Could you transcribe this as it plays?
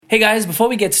Hey guys, before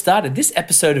we get started, this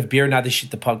episode of Beer and Other Shit,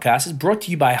 the podcast, is brought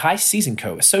to you by High Season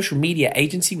Co., a social media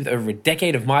agency with over a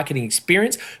decade of marketing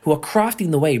experience who are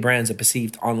crafting the way brands are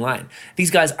perceived online. These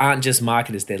guys aren't just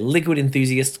marketers, they're liquid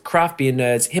enthusiasts, craft beer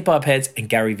nerds, hip-hop heads, and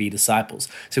Gary Vee disciples.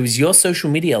 So is your social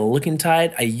media looking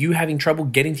tired? Are you having trouble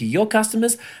getting to your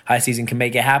customers? High Season can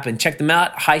make it happen. Check them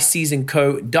out,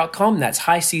 highseasonco.com. That's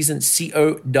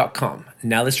highseasonco.com.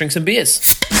 Now let's drink some beers.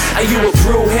 Are you a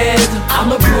brewhead?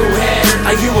 I'm a brewhead.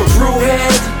 Are you a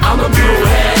brewhead? I'm a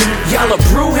brewhead. Y'all are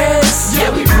brewheads?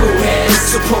 Yeah, we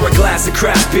brewheads. So pour a glass of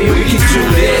craft beer, we can do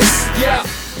this. Yeah.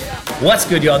 What's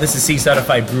good, y'all? This is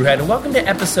C-Certified Brewhead, and welcome to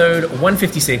episode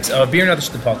 156 of Beer and Other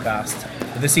Shit, the podcast.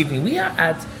 This evening, we are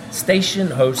at Station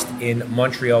Host in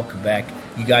Montreal, Quebec.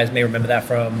 You guys may remember that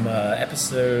from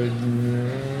episode,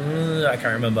 I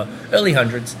can't remember, early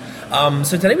hundreds.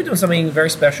 So today we're doing something very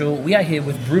special. We are here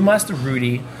with Brewmaster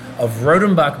Rudy of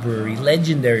Rodenbach Brewery,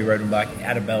 legendary Rodenbach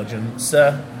out of Belgium.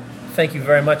 Sir, thank you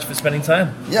very much for spending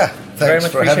time. Yeah, thanks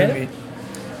for having me.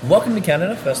 Welcome to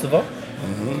Canada, first of all.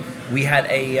 Mm-hmm. We had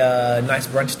a nice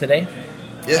brunch today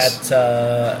at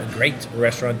a great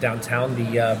restaurant downtown,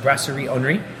 the Brasserie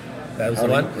Henri. That was the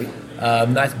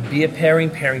one. Nice beer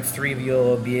pairing 3 of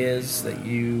your beers that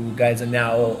you guys are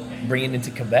now bringing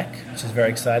into Quebec, which is very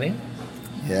exciting.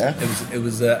 Yeah, it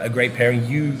was a great pairing.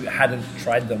 You hadn't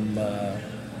tried them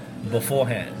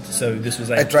beforehand, so this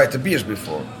was like I tried the beers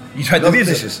before. You tried not the beers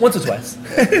dishes. Once or twice,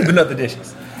 but not the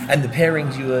dishes. And the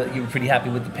pairings, you were pretty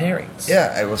happy with the pairings.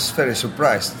 Yeah, I was very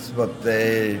surprised what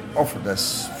they offered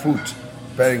as food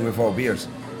pairing with our beers.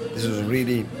 This was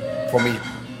really, for me,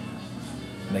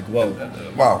 like wow,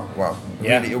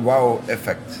 really a wow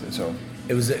effect. So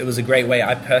it was a great way.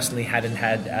 I personally hadn't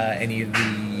had any of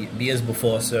the beers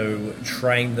before, so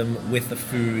trying them with the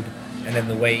food, and then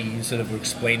the way you sort of were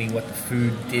explaining what the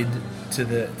food did to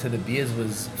the beers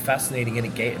was fascinating, and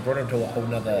it brought it to a whole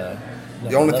nother.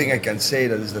 The only thing I can say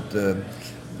that is that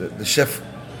the chef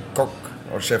cook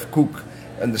or chef cook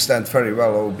understands very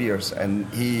well our beers, and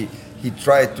he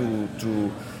tried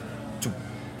to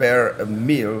pair a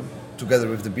meal together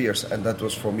with the beers, and that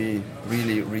was for me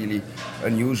really, really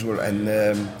unusual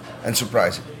and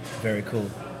surprising. Very cool.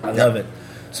 I love it.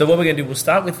 So what we're going to do, we'll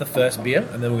start with the first beer,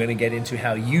 and then we're going to get into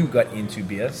how you got into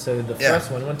beer. So the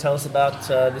first one, you want to tell us about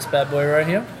this bad boy right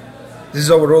here? This is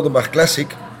our Rodenbach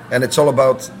Classic, and it's all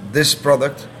about this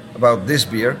product, about this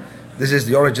beer. This is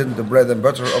the origin, the bread and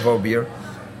butter of our beer.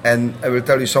 And I will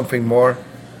tell you something more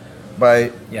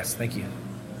by... Yes, thank you.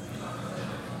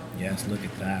 Yes, look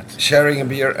at that. Sharing a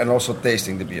beer and also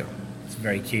tasting the beer. It's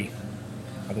very key.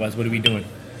 Otherwise, what are we doing?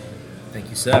 Thank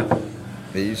you, sir.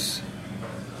 Please.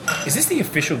 Is this the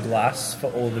official glass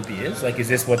for all the beers? Like, is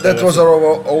this what... That was our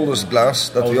oldest glass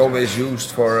that we always used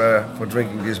for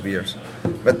drinking these beers.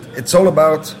 But it's all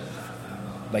about...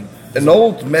 Like an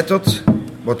old method.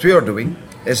 What we are doing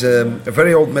is a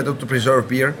very old method to preserve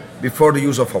beer before the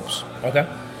use of hops. Okay.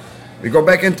 We go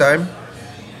back in time.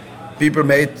 People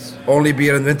made only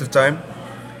beer in wintertime,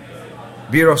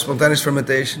 beer of spontaneous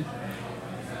fermentation,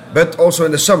 but also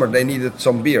in the summer they needed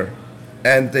some beer.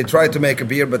 And they tried to make a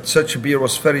beer, but such a beer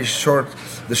was very short.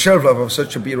 The shelf life of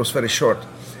such a beer was very short.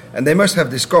 And they must have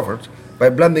discovered, by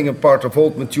blending a part of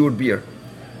old matured beer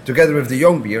together with the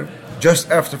young beer, just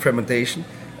after fermentation,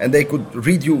 and they could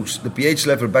reduce the pH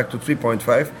level back to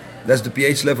 3.5. That's the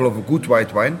pH level of a good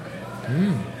white wine.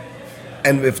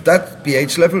 And with that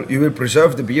pH level, you will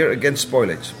preserve the beer against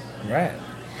spoilage. Right.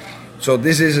 So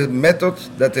this is a method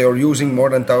that they are using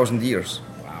more than 1,000 years.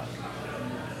 Wow.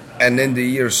 And in the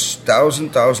years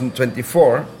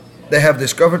 1024, they have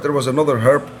discovered there was another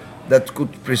herb that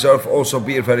could preserve also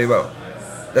beer very well.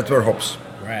 That were hops.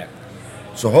 Right.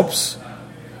 So hops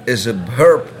is a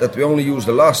herb that we only use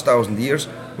the last 1,000 years,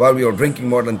 while we are drinking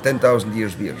more than 10,000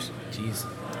 years beers. Jeez.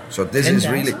 So this 10, is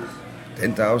really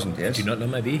 10,000, yes. I do not know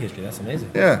my beer history. That's amazing.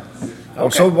 Yeah. Okay.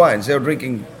 Also wines. They are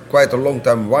drinking quite a long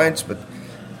time wines, but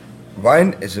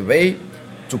wine is a way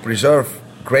to preserve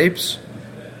grapes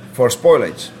for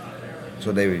spoilage.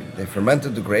 So they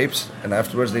fermented the grapes, and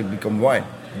afterwards they become wine.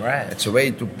 Right. It's a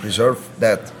way to preserve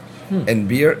that. And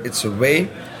beer, it's a way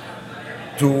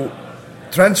to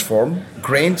transform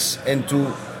grains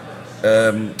into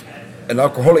an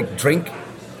alcoholic drink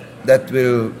that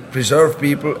will preserve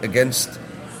people against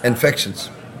infections.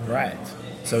 Right.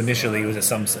 So initially it was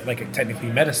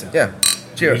technically medicine. Yeah.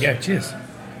 Cheers. Yeah, cheers.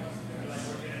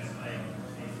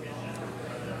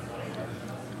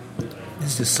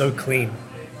 This is so clean.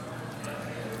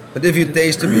 But if you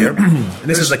taste the beer...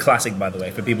 This is the classic, by the way,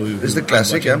 for people who... This is the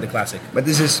classic, yeah. The classic. But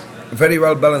this is a very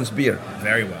well balanced beer.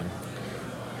 Very well.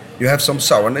 You have some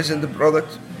sourness in the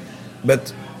product,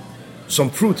 but some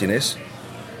fruitiness,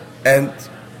 and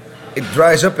it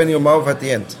dries up in your mouth at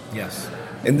the end. Yes.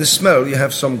 In the smell, you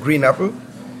have some green apple,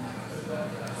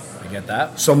 I get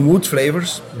that. some wood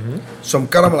flavors, some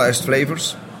caramelized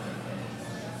flavors,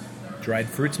 Dried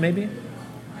fruits, maybe?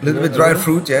 a little bit dried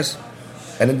fruit, yes.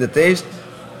 And in the taste,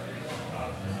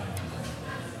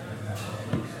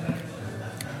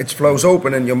 it flows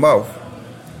open in your mouth.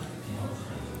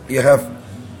 You have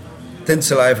thin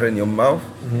saliva in your mouth.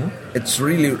 It's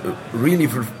really, really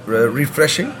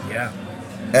refreshing. Yeah.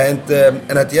 And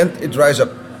at the end, it dries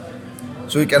up.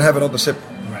 So you can have another sip.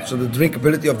 Right. So the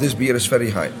drinkability of this beer is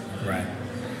very high. Right.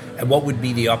 And what would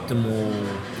be the optimal,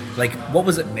 like, what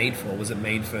was it made for? Was it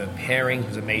made for pairing?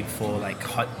 Was it made for, like,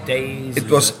 hot days? It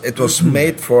was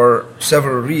made for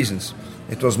several reasons.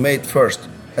 It was made first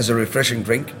as a refreshing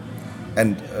drink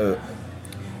and a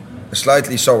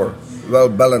slightly sour,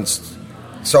 well-balanced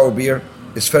sour beer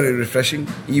is very refreshing,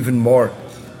 even more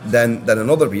than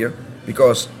another beer,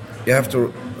 because you have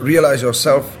to realize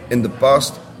yourself in the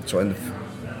past. So in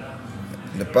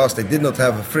the past they did not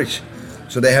have a fridge,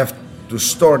 so they have to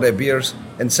store their beers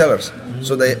in cellars.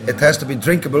 So it has to be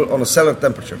drinkable on a cellar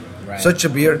temperature. Right. Such a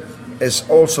beer is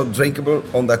also drinkable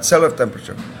on that cellar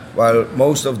temperature, while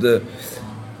most of the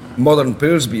modern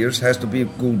Pils beers has to be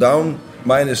cooled down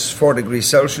minus 4 degrees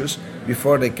Celsius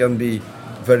before they can be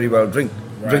very well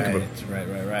drinkable.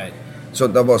 Right. So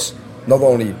that was not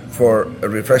only for a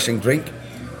refreshing drink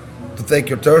to take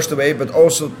your thirst away, but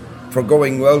also for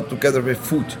going well together with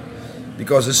food,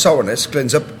 because the sourness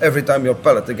cleans up every time your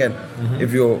palate again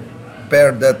if you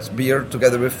pair that beer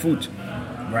together with food.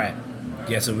 Right.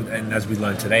 Yeah, so, and as we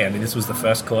learned today, I mean, this was the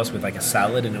first course with, like, a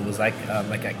salad, and it was like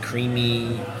a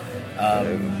creamy...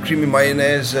 creamy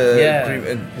mayonnaise,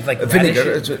 with, like, vinegar,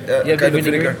 radishes. it's kind of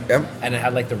vinegar. Yeah. And it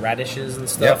had, like, the radishes and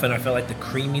stuff, Yep. and I felt like the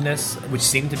creaminess, which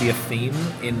seemed to be a theme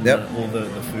in Yep. all the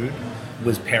food,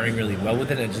 was pairing really well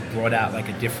with it, and it just brought out, like,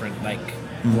 a different, like,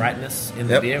 brightness in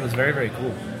the Yep. beer. It was very, very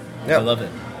cool. Yep. I love it.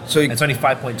 So And it's only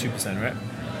 5.2%, right?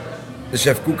 the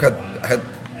chef cook had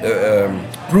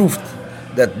proved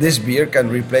that this beer can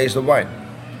replace the wine,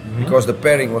 because the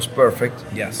pairing was perfect.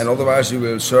 Yes. And otherwise you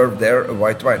will serve there a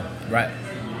white wine. Right.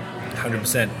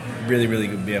 100%. Really, really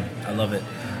good beer. I love it.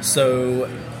 So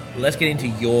let's get into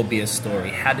your beer story.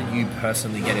 How did you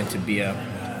personally get into beer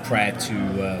prior to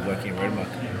working at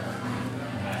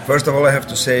Rodenbach? First of all, I have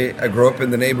to say I grew up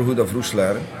in the neighborhood of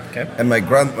Roeselare. Okay. And my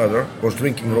grandmother was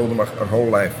drinking Rodenbach her whole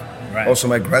life. Right. Also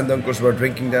my granduncles were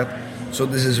drinking that. So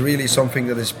this is really something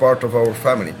that is part of our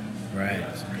family. Right.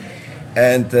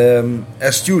 And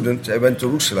as student, I went to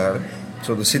Roeselare,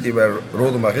 so the city where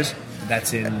Rodenbach is.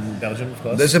 That's in Belgium, of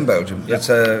course? That's in Belgium. Yep. That's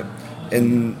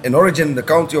in origin the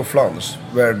county of Flanders,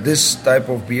 where this type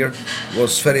of beer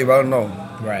was very well known.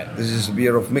 Right. This is a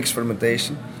beer of mixed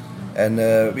fermentation, and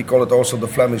we call it also the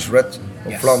Flemish Red,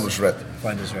 or Yes. Flanders Red.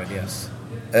 Flanders Red, yes.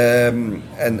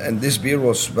 And this beer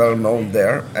was well known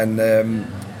there, and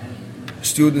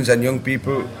students and young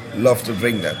people love to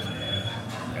drink that.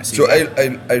 I see So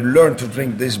that. I learned to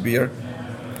drink this beer.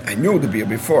 I knew the beer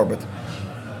before, but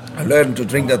I learned to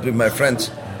drink that with my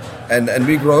friends, and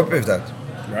we grew up with that.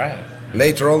 Right.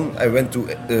 Later on, I went to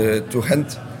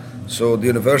Ghent, so the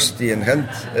university in Ghent,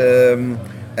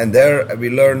 and there we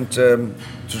learned to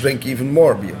drink even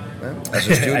more beer as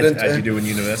a student. As you do in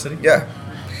university? Yeah.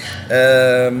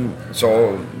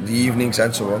 So the evenings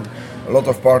and so on, a lot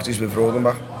of parties with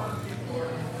Rodenbach.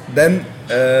 Then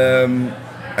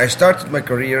I started my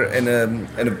career in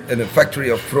a factory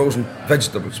of frozen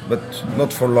vegetables, but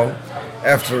not for long.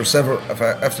 After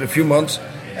a few months,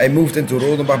 I moved into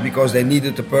Rodenbach because they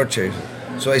needed a purchaser.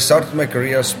 So I started my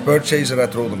career as purchaser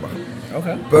at Rodenbach.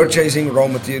 Okay. Purchasing raw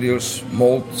materials,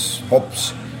 malts,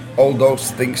 hops, all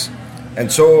those things.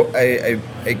 And so I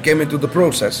came into the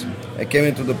process. I came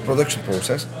into the production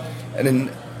process. And in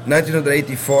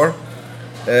 1984,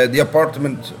 the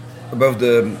apartment above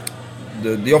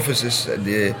the offices,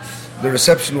 the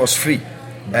reception was free.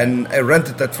 And I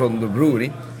rented that from the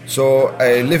brewery. So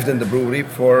I lived in the brewery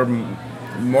for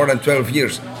more than 12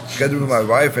 years, together with my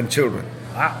wife and children.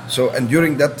 Wow. So, and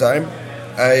during that time,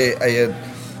 I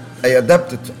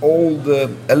adapted all the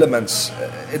elements.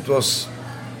 It was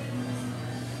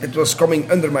coming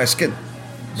under my skin.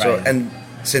 So, Right. and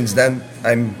since then,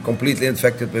 I'm completely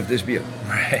infected with this beer.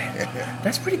 Right.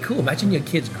 That's pretty cool. Imagine your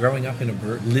kids growing up in a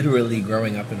brewery, literally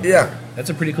growing up in a brewery. Yeah. That's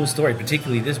a pretty cool story,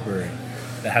 particularly this brewery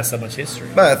that has so much history.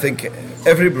 But I think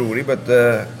every brewery, but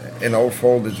in our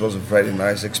fold, it was a very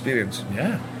nice experience.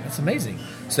 Yeah, that's amazing.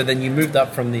 So then you moved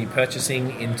up from the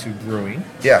purchasing into brewing,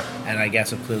 Yeah. and I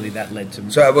guess clearly that led to...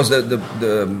 So I was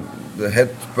the head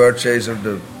purchaser,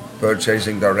 the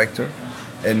purchasing director,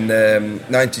 in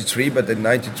 '93. But in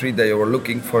 '93 they were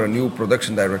looking for a new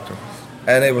production director,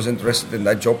 and I was interested in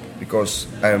that job because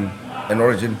I'm in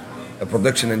origin a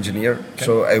production engineer. Okay.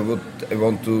 So I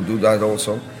want to do that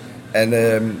also, and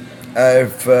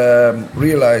I've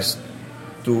realized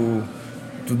to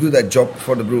do that job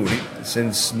for the brewery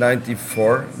since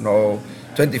 '94. Now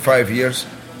 25 years.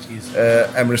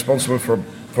 I'm responsible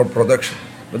for production,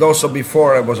 but also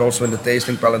before I was also in the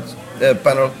tasting panel,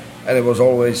 and I was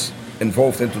always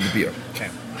involved into the beer. Okay.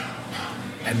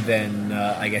 And then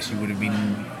I guess you would have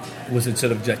been. Was it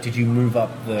sort of just? Did you move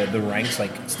up the ranks?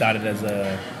 Like started as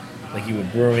like you were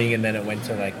brewing, and then it went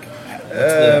to like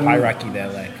what's the hierarchy there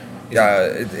like?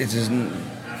 It is.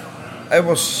 I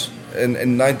was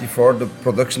in '94 the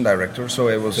production director, so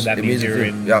I was. So that means you're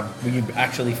in. Yeah. Were you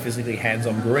actually physically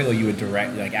hands-on brewing, or you were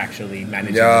direct, like actually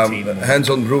managing the team? Yeah,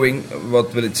 hands-on brewing.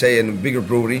 What will it say in a bigger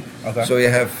brewery? Okay. So you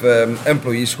have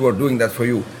employees who are doing that for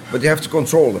you, but you have to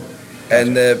control them. Gotcha.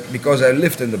 And because I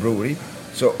lived in the brewery,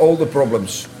 so all the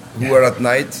problems who were at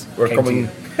night were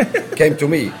came to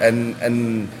me,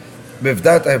 and with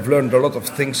that I've learned a lot of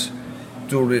things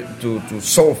to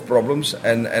solve problems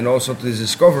and also to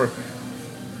discover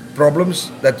problems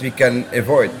that we can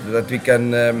avoid, that we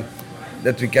can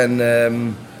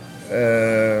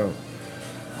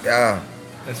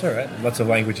That's all right. Lots of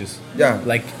languages. Yeah.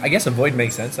 Like, I guess avoid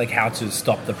makes sense. Like how to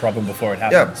stop the problem before it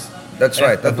happens. Yeah, that's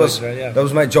right. That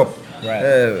was my job.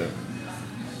 Right.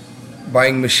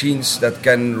 Buying machines that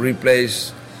can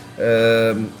replace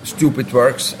stupid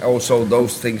works. Also,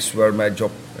 those things were my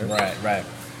job. Right.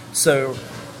 So,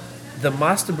 the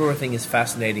master brewer thing is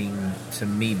fascinating to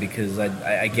me because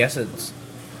I guess it's.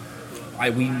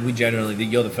 We generally,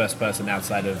 you're the first person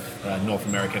outside of North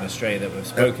America and Australia that we've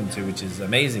spoken to, which is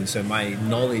amazing. So my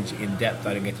knowledge in depth,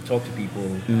 I don't get to talk to people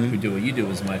who do what you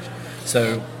do as much.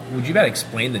 So would you about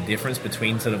explain the difference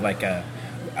between sort of like a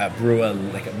brewer,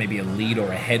 like maybe a lead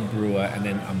or a head brewer, and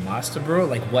then a master brewer?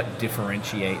 Like what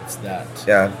differentiates that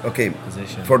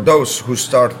position? For those who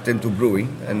started into brewing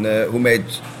and who made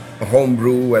a home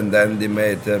brew and then they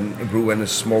made a brew in a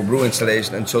small brew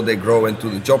installation, and so they grow into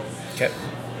the job. Okay.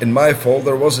 In my fall,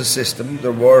 there was a system.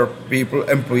 There were people,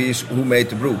 employees, who made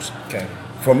the brews. Okay.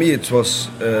 For me, it was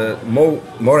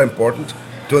more important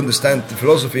to understand the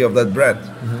philosophy of that brand.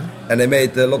 And I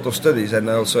made a lot of studies. And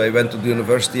also I went to the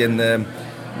university in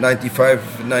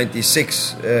 95,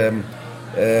 96 to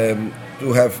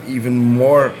have even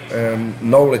more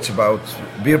knowledge about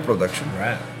beer production.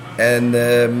 Right. And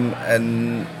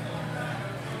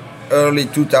early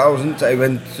 2000, I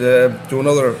went to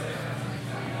another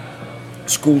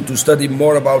school to study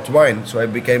more about wine, so I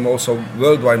became also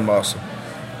world wine master,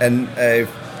 and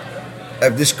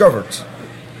I've discovered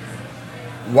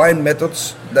wine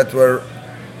methods that were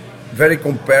very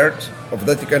compared, of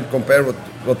that you can compare with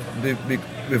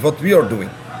what we are doing.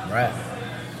 Right.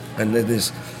 And it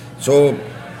is so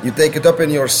you take it up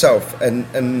in yourself, and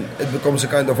it becomes a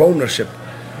kind of ownership,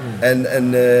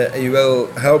 and you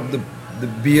will help the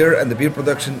beer and the beer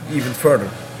production even further.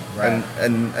 Right.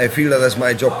 And I feel that that's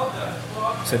my job.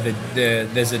 So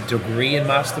there's a degree in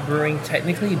master brewing.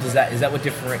 Technically, is that what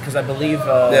different? Because I believe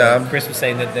Chris was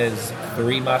saying that there's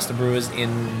 3 master brewers in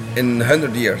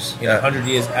 100 years. In 100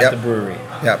 years at the brewery.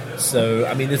 Yeah. So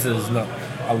I mean, this is not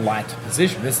a light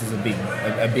position. This is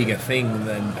a bigger thing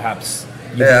than perhaps.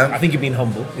 I think you're being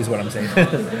humble, is what I'm saying.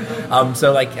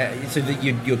 So that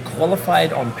you're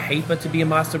qualified on paper to be a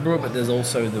master brewer, but there's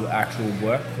also the actual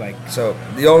work. Like so,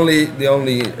 the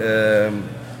only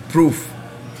proof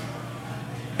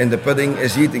in the pudding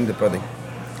is eating the pudding.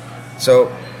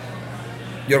 So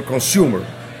your consumer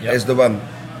is the one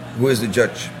who is the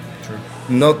judge. True.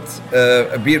 Not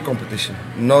a beer competition,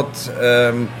 not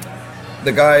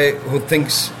the guy who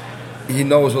thinks he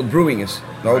knows what brewing is.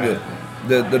 No, right.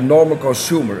 The normal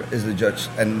consumer is the judge,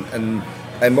 and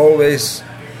I'm always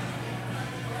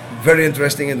very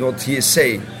interested in what he is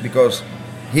saying, because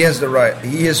he has the right.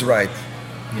 He is right.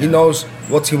 Yeah. He knows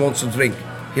what he wants to drink.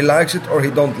 He likes it or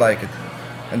he don't like it.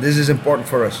 And this is important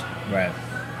for us. Right.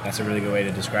 That's a really good way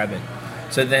to describe it.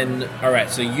 So then, all right,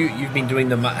 so you've been doing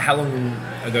how long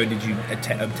ago did you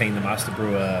obtain the master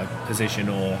brewer position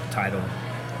or title,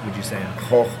 would you say?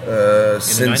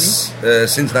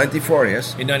 Since 94,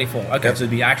 yes. In 94, okay, yep. So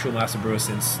the actual master brewer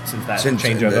since that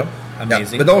changeover.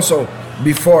 Amazing. Yeah. But also,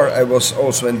 before I was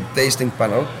also in the tasting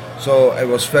panel, so I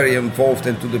was very involved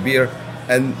into the beer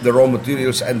and the raw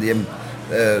materials and the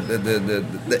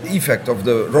effect of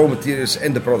the raw materials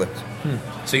in the product.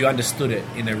 So you understood it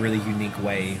in a really unique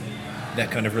way that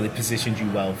kind of really positioned you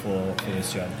well for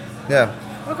this job. Yeah.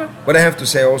 Okay. But I have to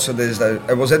say also this, that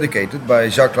I was educated by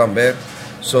Jacques Lambert,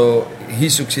 so he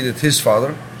succeeded his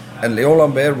father, And Léon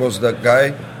Lambert was the guy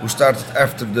who started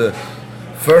after the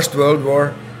First World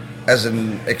War as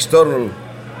an external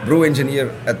brew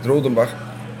engineer at Rodenbach.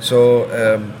 So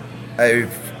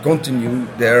I've continued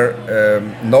their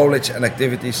knowledge and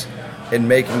activities in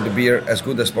making the beer as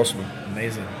good as possible.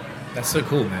 Amazing. That's so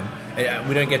cool, man.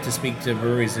 We don't get to speak to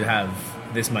breweries who have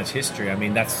this much history. I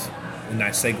mean, that's a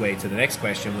nice segue to the next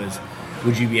question was,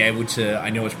 would you be able to,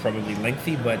 I know it's probably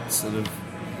lengthy, but sort of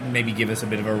maybe give us a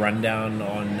bit of a rundown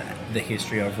on the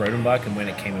history of Rodenbach and when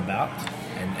it came about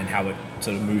and how it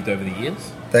sort of moved over the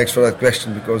years? Thanks for that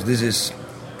question, because this is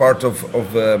part of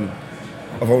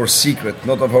our secret,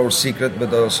 not of our secret,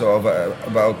 but also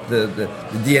about the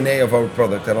DNA of our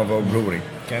product and of our brewery.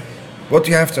 Okay. What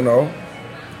you have to know,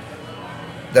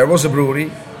 there was a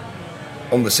brewery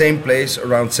on the same place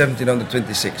around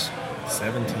 1726.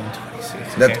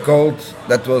 1726.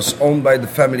 That was owned by the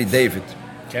family David.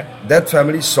 Okay. That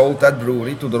family sold that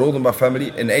brewery to the Rodenbach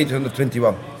family in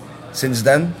 821. Since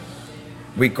then,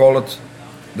 we call it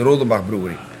the Rodenbach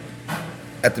Brewery.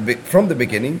 From the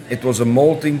beginning, it was a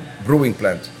malting brewing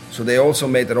plant, so they also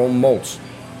made their own malts.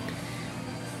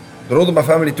 The Rodenbach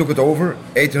family took it over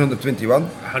 1821.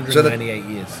 198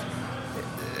 years.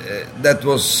 That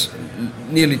was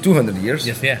nearly 200 years.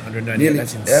 Yes, yeah, 198.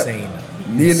 That's insane.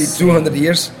 Nearly 200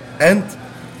 years, and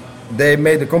they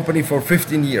made the company for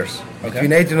 15 years,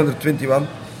 between 1821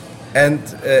 and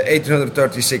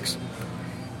 1836.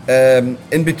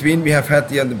 In between, we have had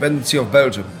the independence of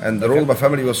Belgium, and the Rodenbach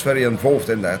family was very involved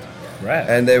in that. Right.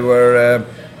 And they were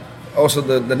also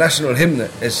the national hymn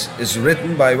is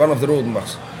written by one of the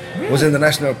Rodenbachs. Really? Was in the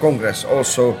National Congress.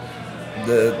 Also,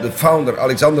 the founder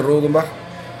Alexander Rodenbach,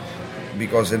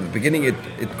 because in the beginning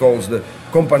it calls the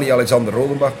Company Alexander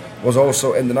Rodenbach, was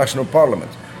also in the National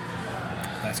Parliament.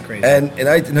 That's crazy. And in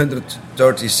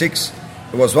 1936,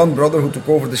 there was one brother who took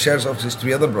over the shares of his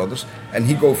three other brothers, and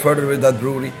he go further with that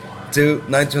brewery till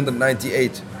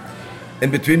 1998.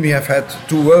 In between, we have had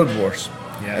 2 world wars.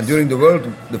 Yes. And during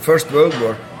the First World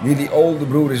War, nearly all the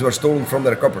breweries were stolen from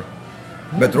their copper.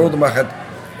 But Rodenbach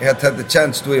had the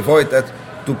chance to avoid that,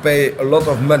 to pay a lot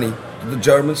of money to the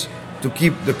Germans to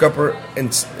keep the copper in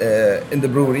the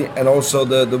brewery and also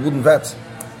the wooden vats.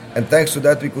 And thanks to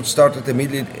that, we could start it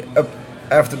immediately up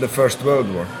after the First World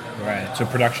War. Right, so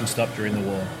production stopped during the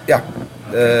war. Yeah,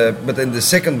 but in the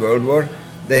Second World War,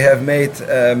 they have made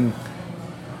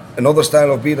another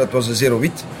style of beer that was a zero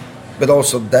wheat, but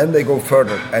also then they go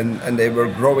further, and they were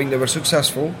growing, they were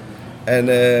successful, and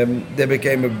they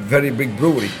became a very big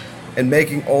brewery and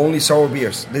making only sour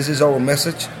beers. This is our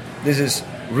message, this is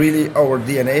really our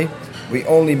DNA. We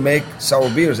only make sour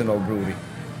beers in our brewery.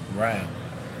 Right.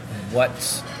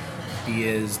 What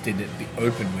beers did it be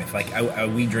open with? Like, are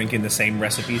we drinking the same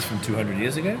recipes from 200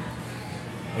 years ago?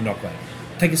 Or not quite?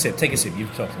 Take a sip.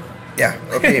 You've talked about it. Yeah,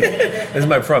 okay. This is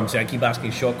my problem. So I keep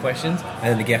asking short questions,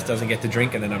 and then the guest doesn't get to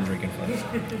drink, and then I'm drinking first.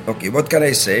 Okay, what can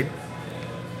I say?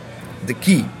 The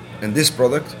key in this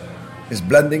product is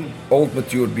blending old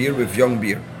mature beer with young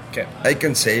beer. Okay. I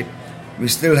can say we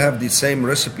still have the same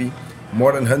recipe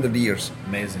more than 100 years.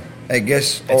 Amazing. I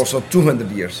guess also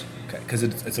 200 years. Okay, because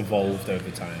it's evolved over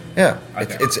time. Yeah,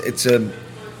 Okay. it's in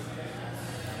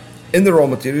the raw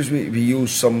materials we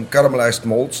use some caramelized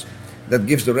malts that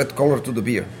gives the red color to the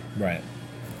beer. Right.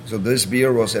 So this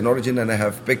beer was in origin, and I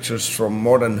have pictures from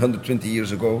more than 120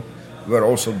 years ago, were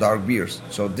also dark beers.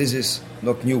 So this is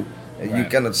not new. You Right.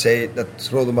 cannot say that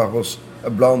Rodenbach was a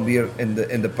blonde beer in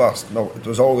the past. No, it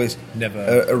was always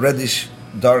Never. a reddish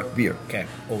dark beer. Okay,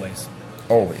 always.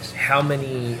 Always. How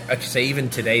many, okay, so even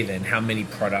today then, how many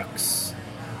products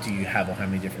do you have, or how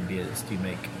many different beers do you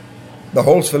make? The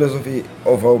whole philosophy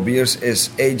of our beers is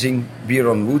aging beer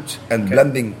on wood and Okay.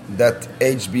 blending that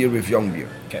aged beer with young beer.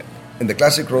 Okay. In the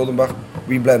classic Rodenbach,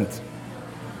 we blend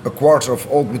a quarter of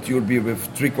old mature beer with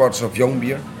 3/4 of young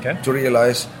beer Okay. to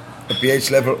realize a pH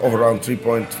level of around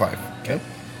 3.5. Okay.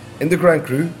 In the Grand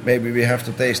Cru, maybe we have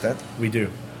to taste that. We do.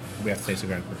 We have to taste the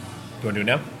Grand Cru. Do you want to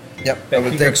do it now? Yeah, I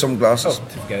will take some glasses.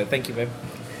 Oh, together. Thank you, babe.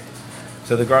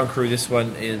 So the Grand Cru, this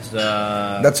one is...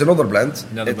 That's another blend.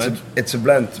 Another blend? It's a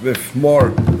blend with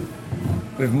more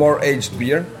aged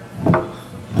beer.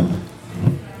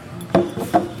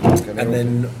 and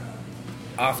then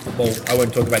after, well, I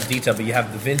won't talk about detail, but you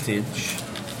have the vintage.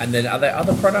 And then are there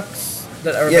other products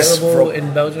that are Yes, available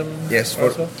in Belgium? Yes,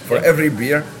 also? for Yeah. every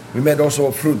beer, we made also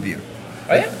a fruit beer.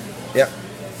 Oh, yeah? Yeah,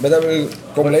 but I will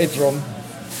come later on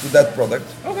to that product.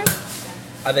 Okay.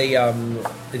 Are they,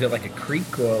 is it like a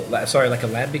creek or, like a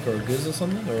lambic or a goose or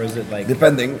something? Or is it like...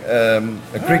 Depending,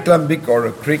 a creek lambic or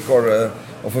a creek or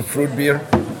of a fruit beer.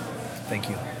 Thank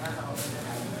you.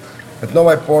 But now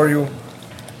I pour you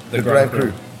the Grand Cru.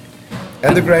 Cru.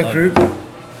 And the Grand Cru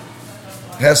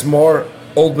has more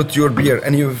old mature beer,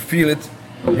 and you feel it.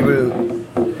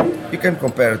 You can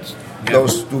compare it,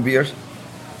 those two beers.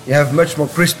 You have much more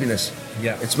crispiness.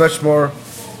 Yeah. It's much more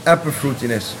apple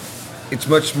fruitiness. It's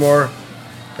much more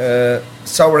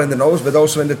sour in the nose, but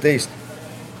also in the taste.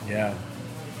 Yeah.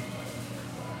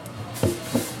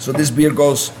 So this beer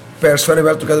pairs very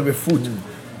well together with food.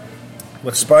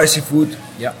 With spicy food,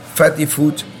 Yeah. fatty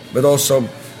food, but also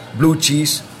blue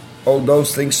cheese. All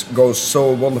those things go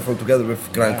so wonderful together with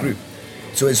Grand Cru.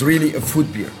 So it's really a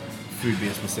food beer. Food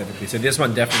beer specifically. So this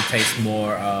one definitely tastes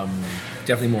more,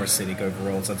 definitely more acidic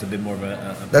overall. So it's a bit more of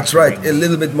a That's right, a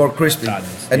little bit more crispy.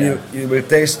 Tartness, And yeah. you will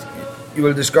taste, you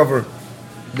will discover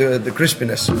the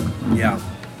crispiness. Yeah.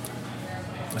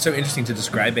 It's so interesting to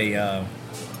describe a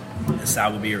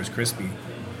sour beer as crispy.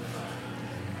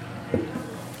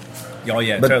 Oh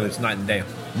yeah, But- totally. It's night and day.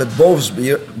 But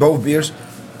both beers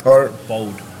are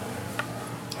Bold.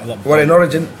 I love were in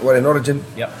bold. origin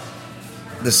Yep.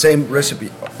 the same recipe,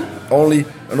 only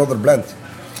another blend.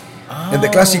 Oh, In the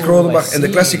classic I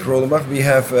see. Rodemach, we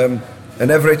have an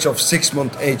average of 6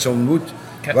 months age on wood,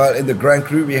 Okay. while in the Grand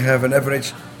Cru we have an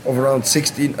average of around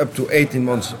 16 up to 18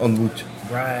 months on wood.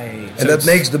 Right. And that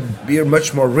makes the beer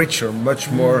much more richer, much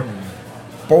more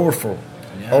powerful.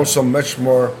 Yeah. Also much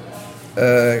more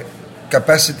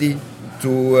capacity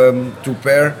to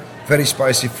pair very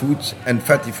spicy food and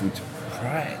fatty food.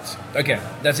 Right. Okay,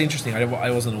 that's interesting. I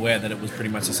wasn't aware that it was pretty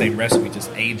much the same recipe, just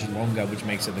aged longer, which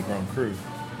makes it the Grand Cru.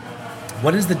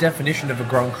 What is the definition of a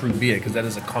Grand Cru beer? Because that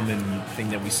is a common thing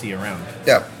that we see around.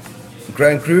 Yeah,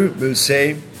 Grand Cru will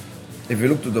say, if you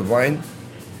look to the wine,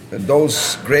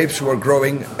 those grapes were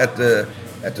growing at the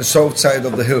south side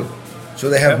of the hill, so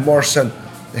they have Yeah. more sun,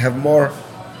 they have more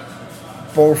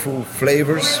powerful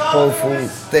flavors, powerful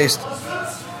taste,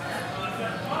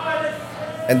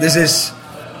 and this is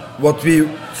what we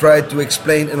try to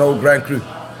explain in our Grand Cru.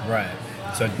 Right.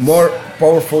 So More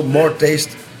powerful, more taste,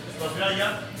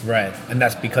 right, and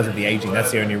that's because of the aging.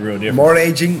 That's the only real difference. more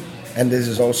aging, and this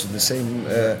is also the same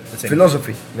same.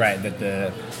 philosophy. Right, that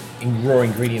the raw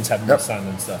ingredients have more Yep. sun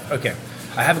and stuff. Okay,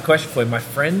 I have a question for you. My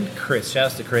friend Chris, shout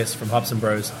out to Chris from Hops and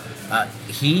Bros.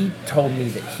 He told me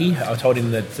that I told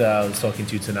him that I was talking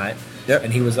to you tonight, Yep.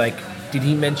 and he was like, "Did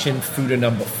he mention Fuda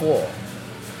number 4?"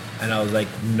 And I was like,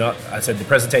 "Not." I said the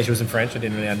presentation was in French. I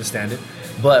didn't really understand it,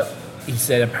 but he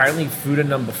said apparently Fuda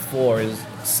number 4 is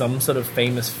some sort of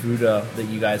famous Fuda that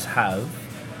you guys have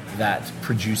that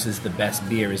produces the best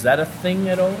beer. Is that a thing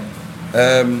at all?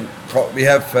 We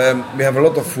have a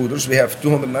lot of fooders. We have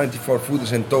 294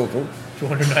 fooders in total.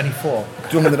 294.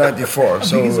 294.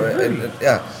 So big is it really?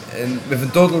 and with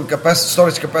a total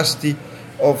storage capacity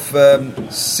of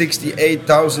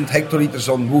 68,000 hectoliters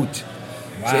on wood.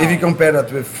 So if you compare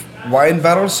that with wine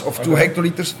barrels of 2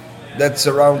 hectoliters, that's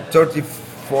around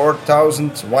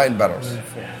 34,000 wine barrels.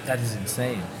 That is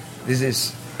insane. This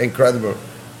is incredible.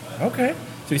 Okay.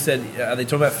 So he said, are they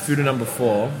talking about Fuda number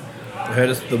 4? I heard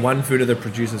it's the one Fuda that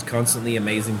produces constantly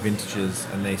amazing vintages,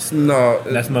 and No,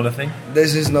 that's not a thing.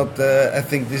 this is not. I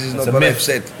think this is It's not a what myth. I've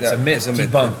said. It's a myth.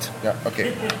 Debunked. Yeah.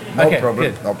 Okay. No Okay, problem.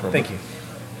 good. No problem. Thank you.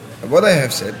 What I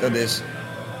have said, that is,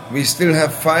 we still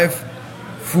have 5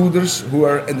 fooders who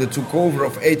are in the took over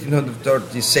of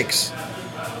 1836.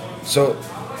 So,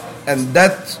 and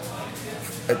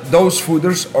those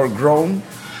fooders are grown,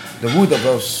 the wood of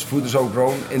those fooders are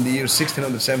grown in the year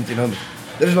 1600, 1700.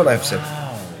 That is what I have said.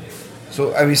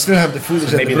 So, and we still have the fooders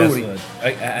at the Maybe that's brewery.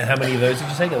 and how many of those did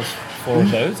you say? There was 4 of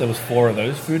those. There was 4 of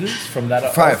those Fudas from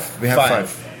that. 5. We have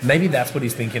 5. Maybe that's what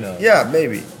he's thinking of. Yeah,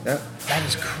 maybe. Yeah. That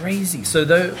is crazy. So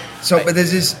though. So, but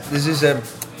this is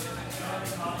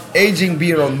aging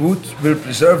beer on wood will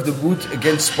preserve the wood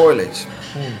against spoilage.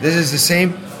 This is the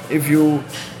same if you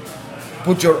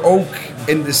put your oak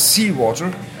in the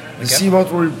seawater. The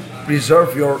seawater will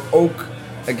preserve your oak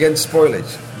against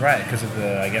spoilage. Right, because of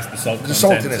the salt The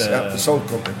content. saltiness, the salt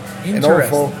content. And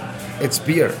Interesting. also, it's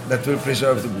beer that will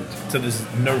preserve the wood. So there's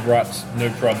no rot, no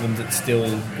problems. It's still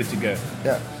good to go.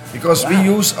 Yeah, because we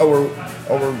use our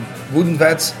wooden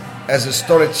vats as a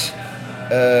storage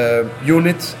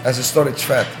unit, as a storage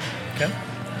vat. Okay.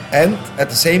 And at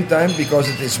the same time, because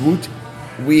it is wood,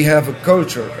 we have a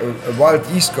culture, a wild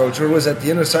yeast culture, who is at the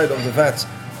inner side of the vat,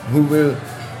 who will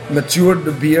mature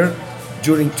the beer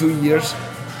during 2 years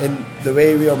in the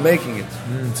way we are making it.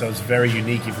 So it's very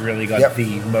unique. You've really got Yep.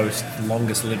 the most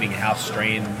longest living house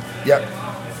strain, Yeah,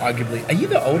 arguably. Are you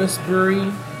the oldest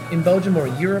brewery in Belgium or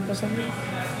Europe or something?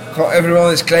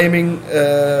 everyone is claiming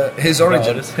his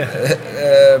origin. oldest.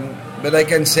 But I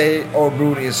can say our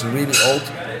brewery is really old.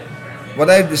 What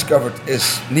I've discovered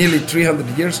is nearly 300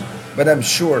 years, but I'm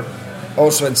sure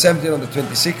Also in 17 on the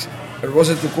 26th, there was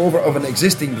a takeover of an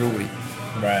existing brewery.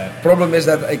 Right. Problem is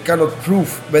that I cannot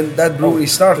prove when that brewery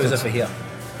started. Those are for here.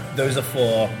 Those are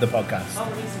for the podcast.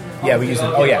 Yeah, we use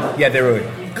them. Oh yeah, they're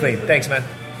really clean. Thanks, man.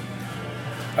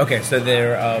 Okay, so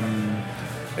they're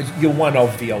you're one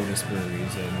of the oldest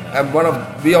breweries in.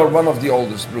 We are one of the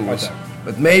oldest breweries, Okay.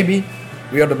 but maybe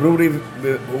we are the brewery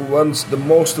who wins the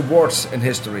most awards in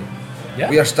history. Yeah.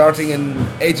 We are starting in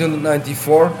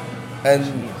 1894, and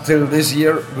till this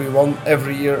year we won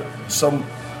every year some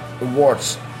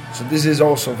awards. So this is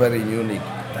also very unique.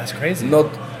 That's crazy. Not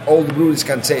all the breweries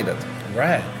can say that.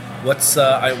 Right. What's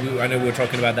I know we were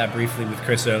talking about that briefly with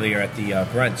Chris earlier at the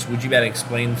brunch. Would you better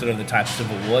explain sort of the types of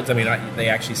awards? I mean, they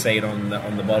actually say it on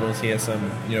the bottles here,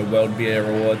 some World Beer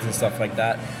Awards and stuff like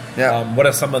that. Yeah. What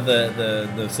are some of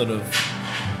the sort of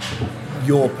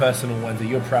your personal ones that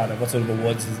you're proud of? What sort of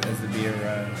awards as the beer?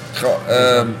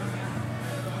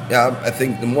 I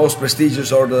think the most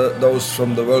prestigious are those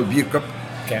from the World Beer Cup.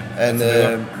 Okay. And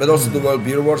but also the World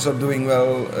Beer Awards are doing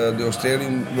well. The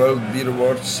Australian World Beer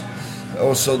Awards,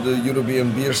 also the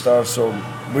European Beer Star. So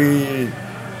we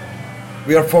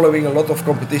are following a lot of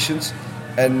competitions,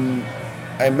 and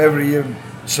I'm every year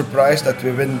surprised that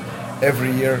we win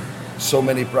every year so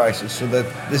many prizes. So that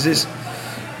this is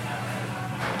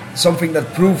something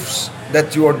that proves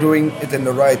that you are doing it in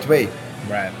the right way.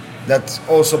 Right. That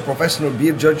also professional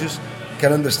beer judges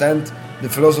can understand the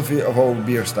philosophy of our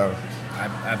beer style.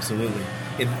 Absolutely.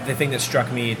 The thing that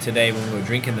struck me today when we were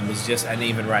drinking them was just, and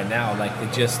even right now, like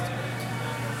it just,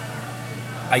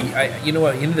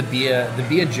 the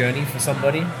beer journey for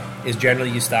somebody is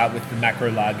generally you start with the macro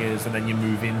lagers and then you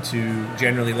move into,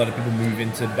 generally a lot of people move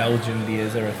into Belgian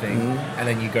beers are a thing, and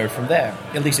then you go from there,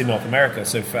 at least in North America.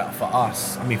 So for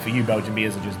us, I mean for you Belgian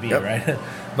beers are just beer, right?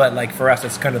 But like for us,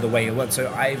 that's kind of the way it went.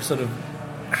 So I sort of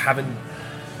haven't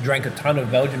drank a ton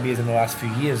of Belgian beers in the last few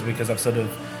years because I've sort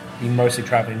of been mostly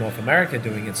traveling North America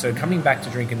doing it. So coming back to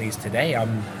drinking these today, I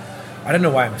don't know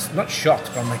why I'm not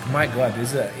shocked, but I'm like, my God,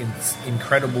 this is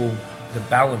incredible, the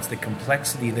balance, the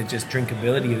complexity, the just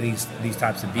drinkability of these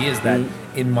types of beers that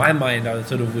in my mind I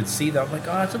sort of would see that I'm like,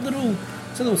 oh, it's a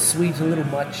little sweet, a little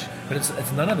much, but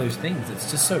it's none of those things. It's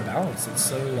just so balanced. It's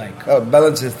so like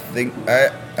balance is the thing.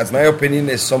 As my opinion,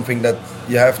 is something that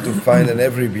you have to find in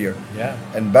every beer. Yeah.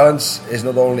 And balance is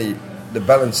not only the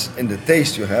balance in the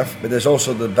taste you have, but there's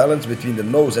also the balance between the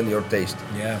nose and your taste.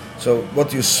 Yeah. So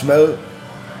what you smell,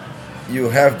 you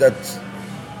have that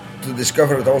to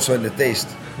discover it also in the taste.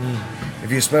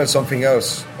 If you smell something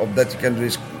else of that you can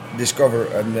discover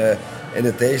in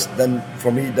the taste, then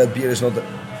for me that beer is not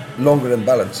longer in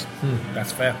balance.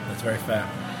 That's fair. That's very fair.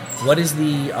 What is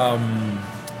the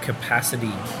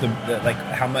capacity? Like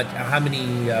how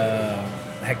many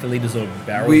hectoliters or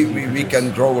barrels? We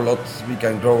can grow a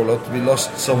lot. We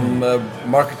lost some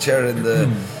market share in the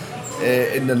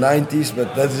 90s,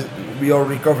 but we are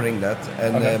recovering that,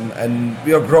 and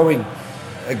we are growing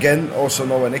again. Also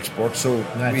now in export, so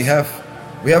nice. we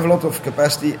have a lot of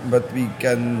capacity, but we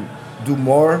can do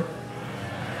more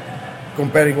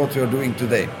comparing what we are doing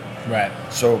today. Right.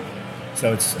 So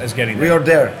it's getting there. We are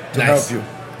there to help you.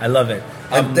 I love it.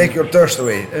 And take your thirst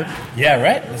away. Yeah,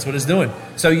 right. That's what it's doing.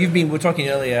 So we're talking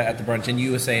earlier at the brunch, and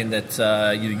you were saying that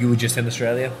you were just in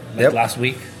Australia last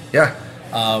week. Yeah.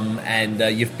 And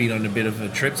you've been on a bit of a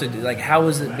trip. So, like, how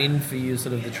has it been for you,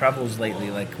 sort of the travels lately?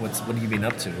 Like, what have you been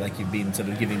up to? Like, you've been sort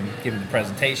of giving the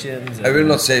presentations. I will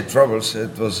not say troubles.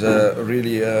 It was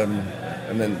really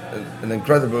an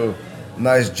incredible,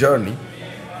 nice journey.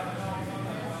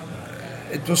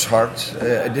 It was hard.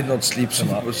 I did not sleep so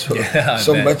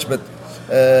much, but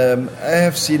I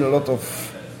have seen a lot of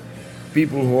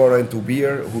people who are into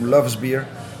beer, who loves beer,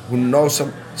 who know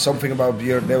something about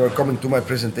beer. They were coming to my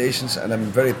presentations, and I'm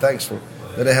very thankful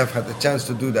that I have had the chance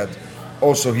to do that.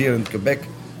 Also here in Quebec,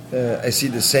 I see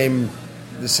the same.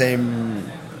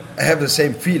 I have the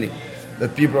same feeling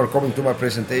that people are coming to my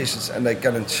presentations, and I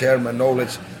can share my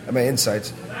knowledge and my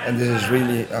insights. And this is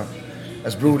really,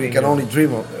 as brewery, can only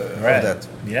dream of that.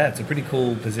 Yeah, it's a pretty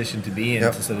cool position to be in,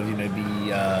 to sort of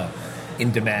be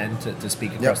in demand to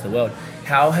speak across the world.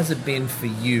 How has it been for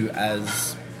you?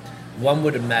 As one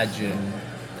would imagine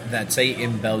that, say,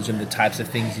 in Belgium, the types of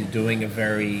things you're doing are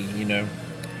very,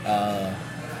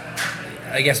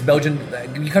 I guess Belgium,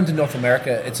 you come to North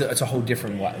America, it's a whole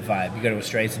different vibe. You go to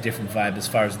Australia, it's a different vibe as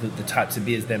far as the types of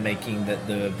beers they're making,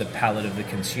 the palate of the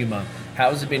consumer.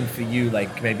 How has it been for you,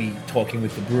 like maybe talking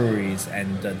with the breweries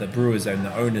and the brewers and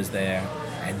the owners there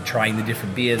and trying the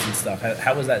different beers and stuff?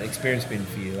 How has that experience been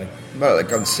for you? Well, I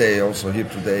can say also here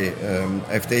today,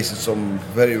 I've tasted some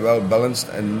very well balanced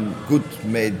and good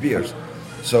made beers.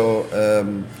 So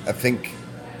I think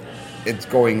it's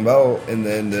going well in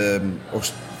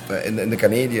the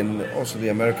Canadian, also the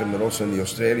American, but also in the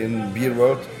Australian beer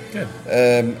world. Good.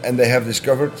 And they have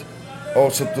discovered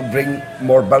also to bring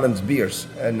more balanced beers,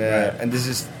 and this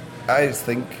is, I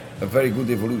think, a very good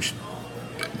evolution.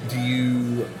 Do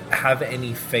you have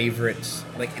any favorites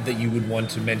like that you would want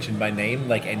to mention by name,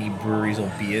 like any breweries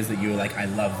or beers that you're like, I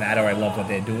love that, or I love what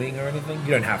they're doing, or anything?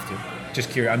 You don't have to. Just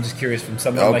curious. I'm just curious from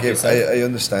someone like yourself. I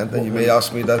understand, and you may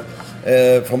ask me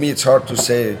that. For me, it's hard to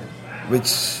say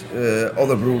which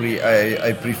other brewery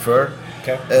I prefer.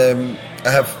 Okay. I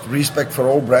have respect for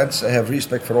all brands. I have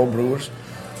respect for all brewers.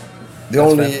 The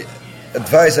only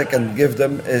advice I can give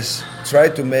them is try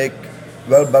to make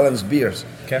well-balanced beers,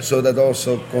 so that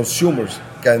also consumers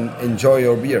can enjoy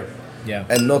your beer. Yeah.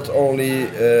 And not only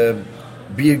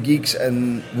beer geeks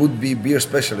and would-be beer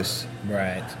specialists.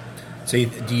 Right. So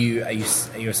are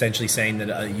you essentially saying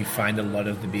that you find a lot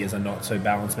of the beers are not so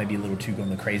balanced, maybe a little too on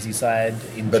the crazy side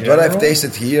But what I've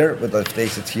tasted here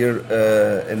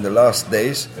in the last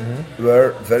days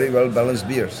were very well-balanced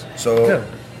beers. So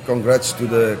congrats to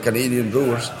the Canadian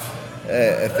brewers.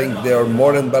 I think they are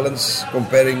more than balanced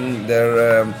comparing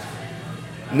their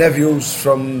nephews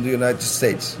from the United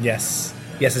States. Yes,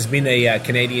 it's been a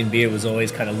Canadian beer was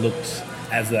always kind of looked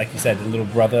as, like you said, a little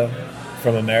brother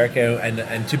from America,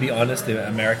 and to be honest,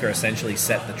 America essentially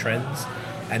set the trends,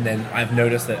 and then I've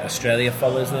noticed that Australia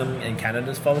follows them and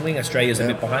Canada's following. Australia's a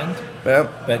bit behind,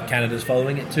 but Canada's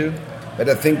following it too. But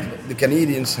I think the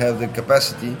Canadians have the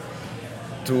capacity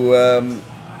to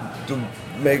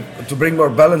bring more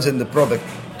balance in the product,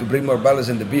 to bring more balance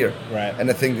in the beer. Right. And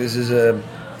I think this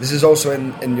is also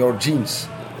in your genes.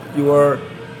 You are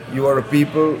a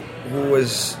people who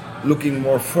is looking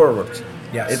more forward.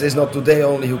 Yes. It is not today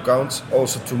only who counts,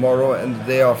 also tomorrow and the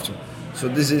day after. So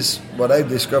this is what I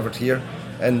discovered here,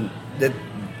 and that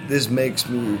this makes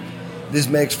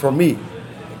for me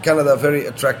Canada very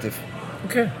attractive.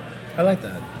 Okay, I like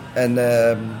that. And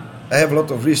I have a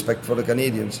lot of respect for the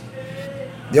Canadians.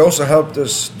 They also helped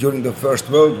us during the First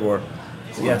World War.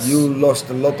 Yes. You lost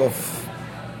a lot of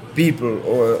people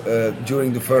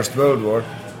during the First World War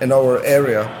in our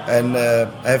area, and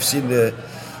I have seen the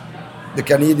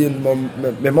Canadian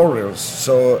memorials.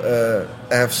 So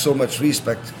I have so much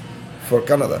respect for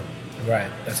Canada. Right,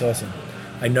 that's awesome.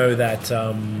 I know that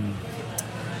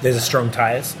there's a strong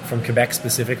ties from Quebec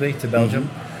specifically to Belgium.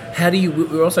 How do you? We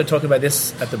were also talking about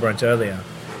this at the brunch earlier.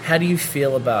 How do you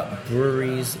feel about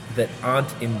breweries that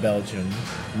aren't in Belgium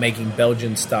making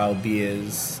Belgian-style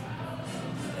beers?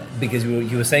 Because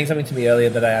you were saying something to me earlier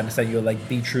that I understand. You were like,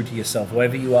 be true to yourself.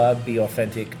 Wherever you are, be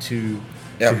authentic to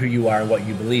who you are and what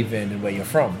you believe in and where you're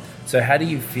from. So how do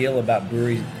you feel about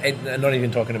breweries, and not even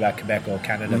talking about Quebec or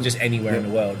Canada, just anywhere in the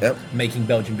world, making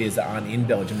Belgian beers that aren't in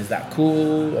Belgium? Is that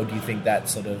cool, or do you think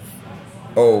that's sort of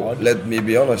odd? Let me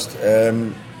be honest.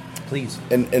 Please.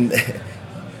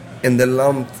 In the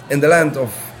land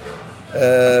of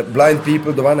blind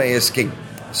people, the one is king.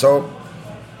 So,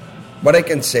 what I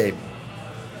can say,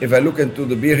 if I look into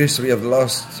the beer history of the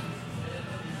last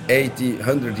 80,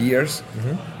 100 years,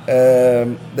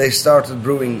 they started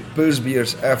brewing Pils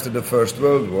beers after the First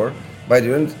World War by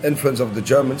the influence of the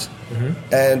Germans.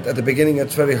 And at the beginning,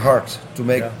 it's very hard to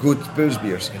make good Pils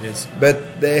beers. It is.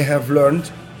 But they have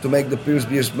learned to make the Pils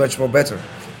beers much more better.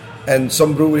 And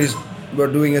some breweries were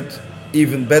doing it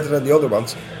even better than the other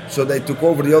ones. So they took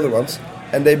over the other ones,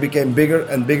 and they became bigger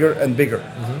and bigger and bigger.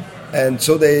 And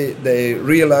so they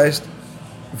realized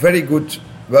very good,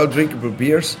 well-drinkable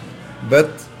beers, but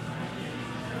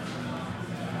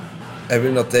I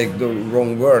will not take the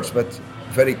wrong words, but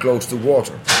very close to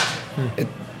water.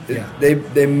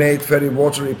 They made very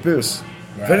watery Pils,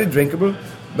 very drinkable,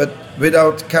 but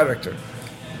without character.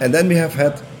 And then we have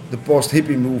had the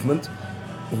post-hippie movement,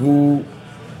 who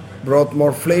brought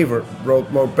more flavor, brought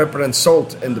more pepper and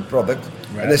salt in the product.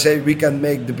 And they say we can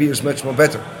make the beers much more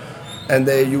better. And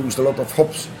they used a lot of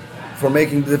hops for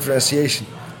making the differentiation.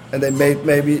 And they made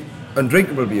maybe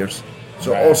undrinkable beers.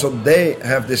 So also they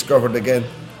have discovered again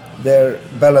their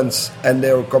balance, and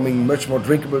they're coming much more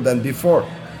drinkable than before.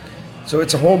 So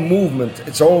it's a whole movement.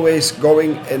 It's always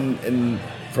going in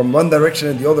from one direction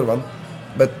and the other one.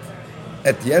 But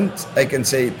at the end, I can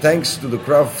say thanks to the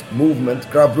craft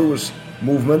brewers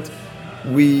movement,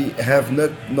 we have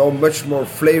now much more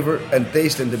flavor and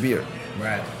taste in the beer.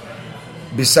 Right.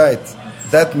 Besides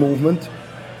that movement,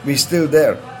 we're still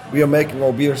there. We are making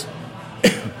our beers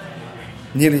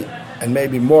nearly and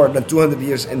maybe more than 200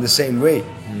 years in the same way.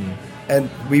 And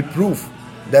we prove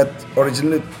that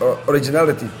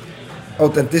originality,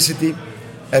 authenticity,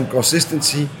 and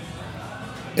consistency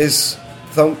is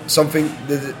something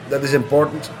that is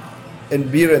important in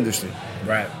beer industry.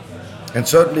 Right. And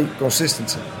certainly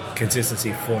consistency.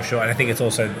 Consistency for sure, and I think it's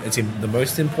the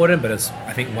most important, but it's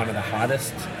I think one of the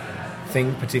hardest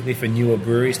thing, particularly for newer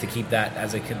breweries, to keep that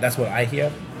as a. That's what I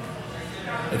hear.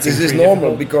 This is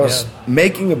normal because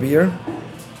making a beer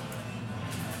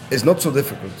is not so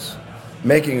difficult.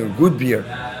 Making a good beer,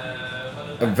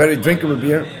 a very drinkable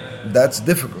beer, that's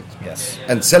difficult. Yes.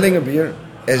 And selling a beer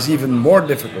is even more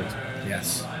difficult.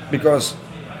 Yes. Because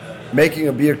making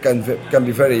a beer can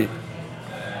be very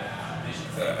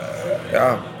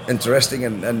interesting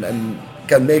and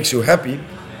can make you happy,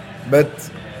 but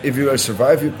if you will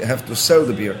survive, you have to sell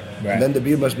the beer, right. And then the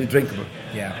beer must be drinkable.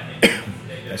 Yeah,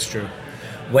 that's true.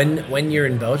 When you're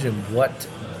in Belgium, what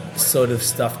sort of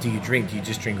stuff do you drink? Do you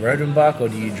just drink Rodenbach, or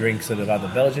do you drink sort of other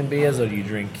Belgian beers, or do you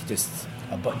drink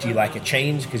do you like a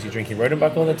change because you're drinking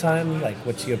Rodenbach all the time? Like,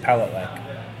 what's your palate like?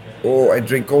 Oh, I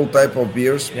drink all type of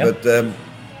beers, but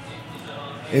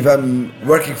if I'm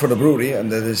working for the brewery,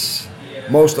 and that is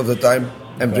most of the time,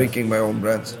 I'm drinking my own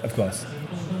brands. Of course,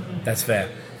 that's fair.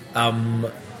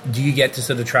 Do you get to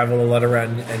sort of travel a lot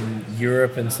around in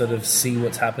Europe and sort of see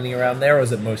what's happening around there, or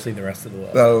is it mostly the rest of the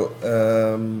world? Well,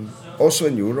 also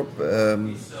in Europe.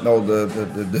 Now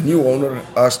the new owner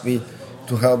asked me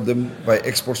to help them by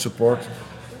export support,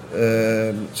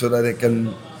 so that I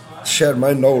can share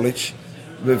my knowledge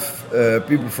with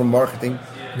people from marketing.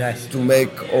 Nice. To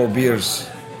make our beers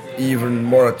even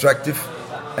more attractive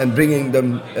and bringing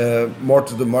them more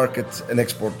to the market and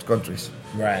export countries.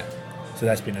 Right. So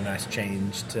that's been a nice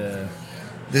change to...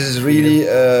 This is really,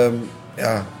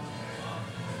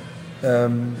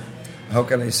 how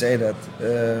can I say that?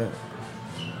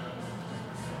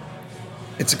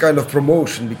 It's a kind of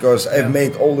promotion because I've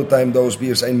made all the time those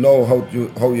beers. I know how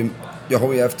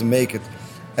you have to make it.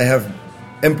 I have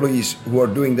employees who are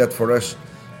doing that for us,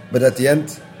 but at the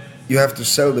end, you have to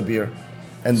sell the beer,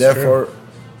 and therefore,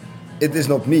 it is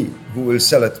not me who will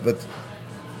sell it, but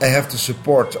I have to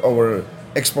support our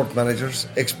export managers,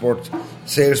 export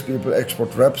salespeople,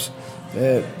 export reps,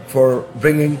 for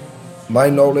bringing my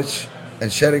knowledge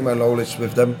and sharing my knowledge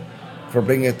with them, for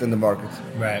bringing it in the market.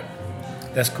 Right.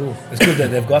 That's cool. It's good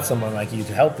that they've got someone like you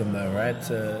to help them, though, right?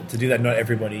 To do that, not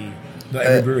every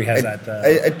brewery has that.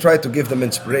 I try to give them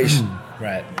inspiration.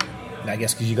 Right. I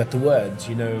guess because you got the words,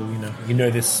 you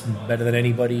know this better than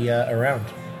anybody around.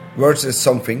 Words is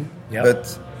something,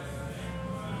 but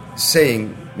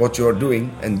saying what you are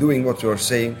doing and doing what you are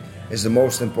saying is the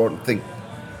most important thing.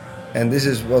 And this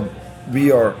is what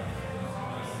we are.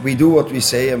 We do what we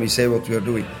say, and we say what we are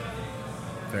doing.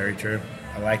 Very true.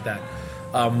 I like that.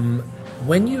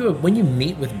 When you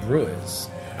meet with brewers,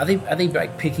 are they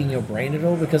like picking your brain at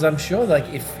all? Because I'm sure like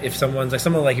if someone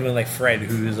like even like Fred,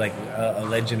 who's like a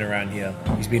legend around here,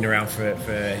 he's been around for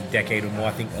a decade or more,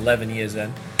 I think 11 years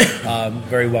then,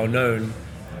 very well known.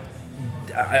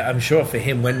 I'm sure for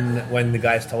him, when the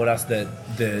guys told us that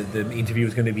the interview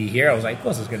was going to be here, I was like, of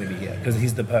course it's going to be here, because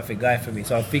he's the perfect guy for me.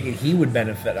 So I figured he would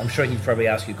benefit. I'm sure he'd probably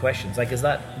ask you questions. Like, is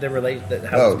that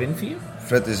how it's been for you?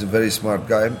 Fred is a very smart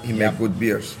guy. He makes good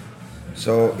beers.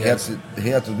 So he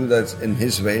had to do that in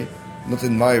his way, not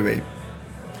in my way.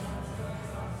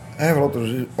 I have a lot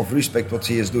of respect what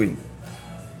he is doing.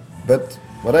 But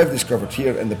what I've discovered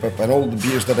here in the pub and all the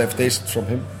beers that I've tasted from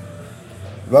him,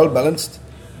 well balanced,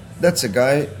 that's a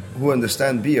guy who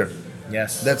understands beer.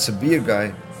 Yes. That's a beer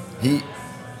guy. He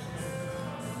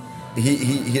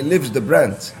lives the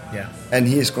brand. Yeah. And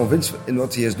he is convinced in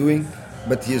what he is doing,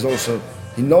 but he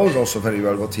knows also very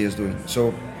well what he is doing.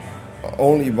 So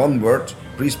only one word,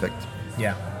 respect.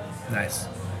 Yeah. Nice.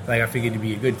 Like, I figured it'd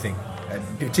be a good thing.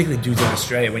 Particularly dudes in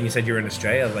Australia. When you said you're in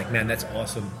Australia, I was like, man, that's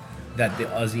awesome that the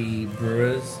Aussie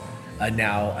brewers are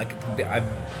now,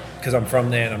 because I'm from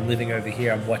there and I'm living over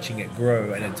here, I'm watching it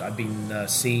grow, and I've been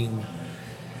seeing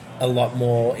a lot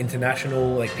more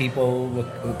international people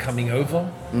were coming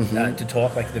over to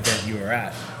talk, like the event you were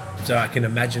at. So I can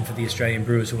imagine for the Australian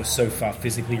brewers who are so far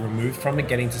physically removed from it,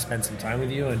 getting to spend some time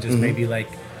with you and just maybe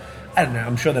I don't know,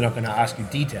 I'm sure they're not going to ask you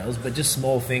details, but just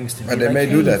small things to do. And they may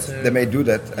do that. They may do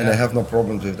that, and I have no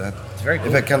problems with that. It's very cool.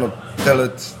 If I cannot tell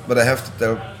it, but I have to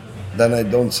tell, then I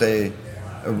don't say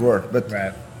a word. But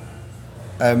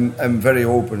I'm very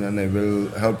open, and I will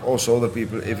help also other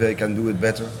people. If they can do it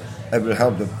better, I will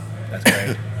help them. That's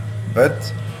great.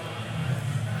 But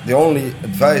the only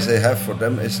advice I have for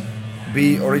them is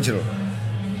be original.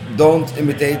 Don't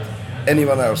imitate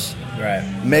anyone else. Right.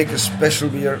 Make a special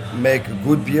beer, make a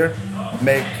good beer,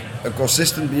 make a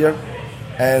consistent beer,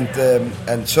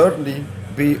 and certainly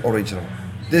be original.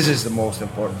 This is the most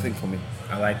important thing for me.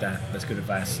 I like that. That's good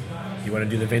advice. You want to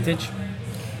do the vintage?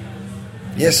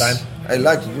 Yes, I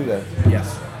like to do that.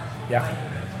 Yes. Yeah.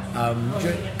 Do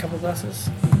you want a couple of glasses?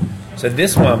 So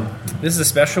this is a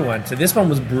special one. So this one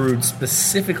was brewed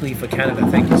specifically for Canada.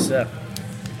 Thank you, sir.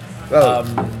 Well,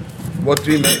 what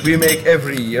we make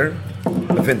every year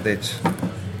a vintage.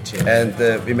 Cheers.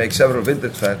 And we make several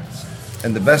vintage fats.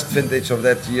 And the best vintage of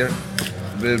that year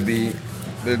will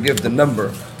give the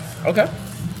number Okay.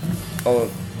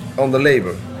 on the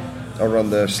label or on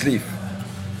the sleeve.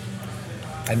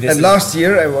 And this And last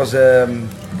year I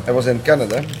was in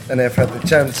Canada and I've had the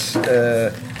chance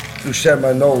to share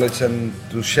my knowledge and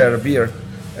to share a beer.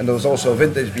 And there was also a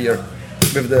vintage beer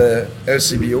with the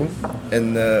LCBO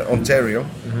in Ontario,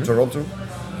 Toronto.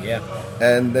 Yeah.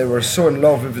 And they were so in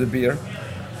love with the beer.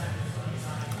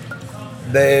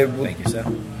 Thank you, sir.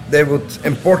 They would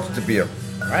import the beer.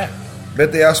 Right.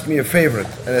 But they asked me a favorite,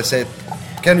 and I said,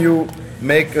 "Can you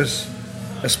make us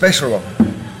a special one,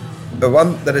 a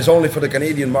one that is only for the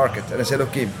Canadian market?" And I said,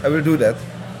 "Okay, I will do that."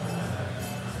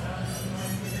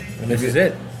 And this is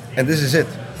it. And this is it.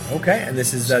 Okay. And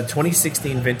this is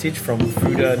 2016 vintage from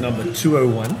Fuda number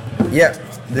 201. Yeah,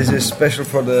 this is special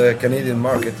for the Canadian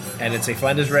market. And it's a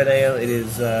Flanders Red Ale. It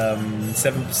is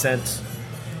 7%.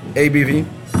 ABV,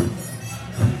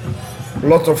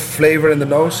 lot of flavor in the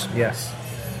nose, Yes.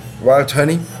 wild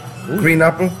honey, green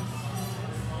apple,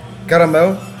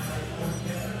 caramel,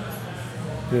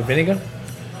 With vinegar.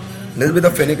 a little bit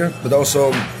of vinegar, but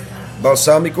also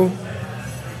balsamico.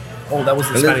 Oh, that was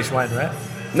the A little- Spanish wine, right?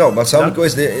 No, balsamico No?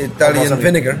 is the Italian balsamico.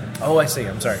 vinegar, Oh, I see.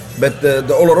 I'm sorry. but the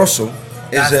Oloroso is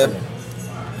That's the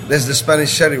one. that's the Spanish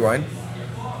sherry wine.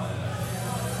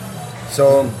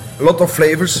 So a lot of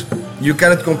flavors. You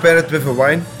cannot compare it with a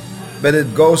wine, but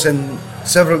it goes in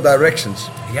several directions.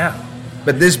 Yeah.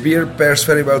 But this beer pairs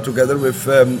very well together with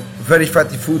very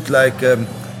fatty food like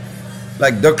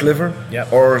duck liver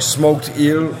Yep. or smoked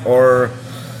eel or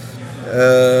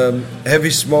heavy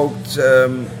smoked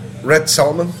red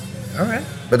salmon, All right.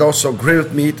 but also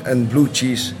grilled meat and blue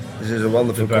cheese. This is a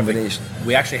wonderful Perfect. combination.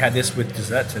 We actually had this with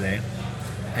dessert today,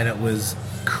 and it was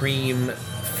cream,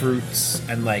 fruits,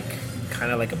 and like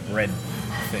kind of like a bread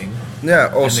thing.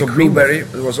 Yeah, also the cream- blueberry.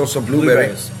 There was also blueberry.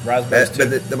 Blueberries, raspberries too.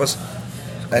 But there was,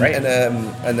 Great.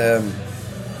 and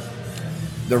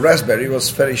the raspberry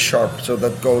was very sharp, so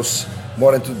that goes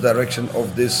more into the direction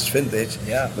of this vintage.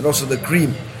 Yeah. But also the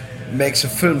cream makes a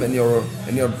film in your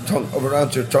tongue,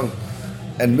 around your tongue,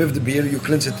 and with the beer you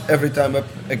cleanse it every time up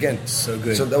again. So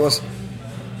good. So that was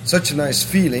such a nice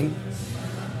feeling.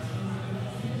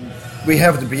 We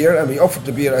have the beer and we offered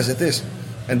the beer as it is,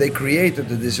 and they created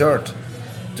the dessert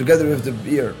together with the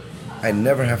beer. I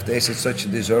never have tasted such a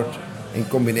dessert in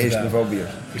combination Yeah. with our beer.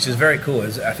 Which is very cool.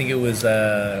 I think it was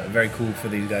very cool for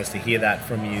these guys to hear that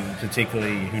from you,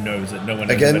 particularly who knows that no one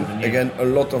knows better than you. Again, a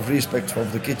lot of respect for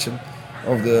the kitchen,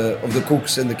 of the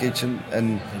cooks in the kitchen,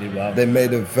 and They did well. they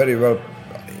made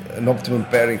an optimum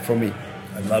pairing for me.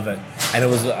 I love it. And it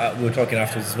was, we were talking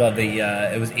afterwards as well,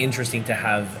 it was interesting to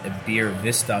have a beer of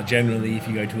this style. Generally, if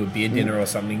you go to a beer dinner or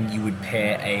something, you would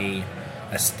pair a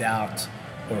stout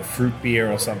or a fruit beer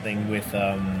or something with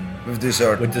With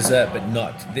dessert. but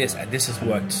not this. And this has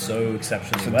worked so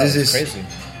exceptionally So well. this It's is- crazy.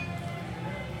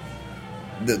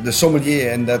 The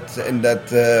sommelier in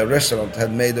that restaurant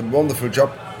had made a wonderful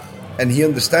job, and he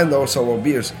understands also our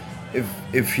beers.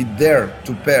 If he dare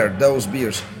to pair those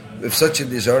beers with such a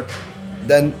dessert,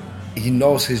 then he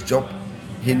knows his job.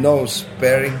 He knows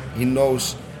pairing. He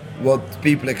knows what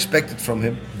people expected from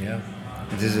him. Yeah.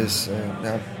 This is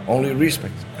only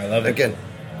respect. I love it. Again,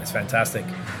 It's fantastic.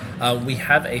 We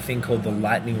have a thing called the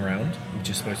lightning round, which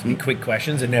is supposed to be quick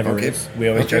questions. It never Okay. is. We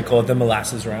always Okay. call it the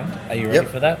molasses round. Are you ready Yep.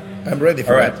 for that? I'm ready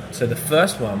for All right. that. So the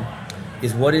first one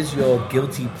is, what is your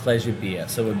guilty pleasure beer?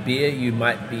 So a beer you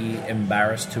might be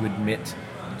embarrassed to admit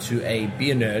to a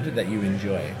beer nerd that you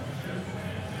enjoy.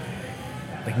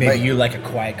 Like maybe Like- you like a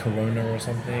quiet Corona or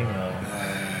something. Or...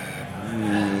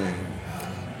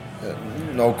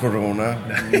 No Corona.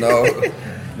 No.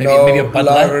 Maybe a Bud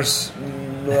Light? Lagers.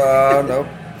 No.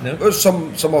 No?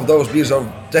 Some of those beers are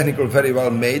technically very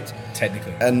well made.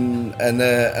 Technically. And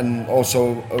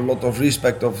also a lot of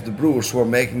respect of the brewers who are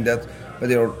making that, but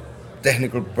they are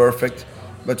technical perfect.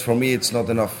 But for me, it's not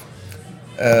enough.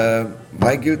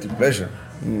 My guilty pleasure.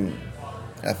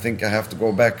 I think I have to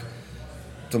go back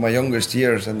to my youngest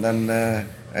years, and then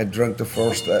I drank the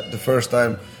first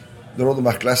time the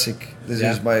Rodemach Classic. This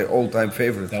Yeah. is my all-time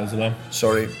favorite. That was the one.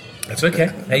 Sorry. That's okay.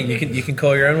 Hey, you can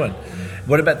call your own one.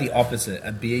 What about the opposite?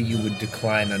 A beer you would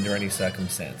decline under any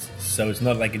circumstance. So it's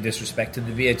not like a disrespect to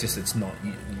the beer, just it's not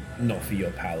for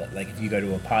your palate. Like if you go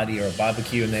to a party or a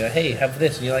barbecue and they're like, "Hey, have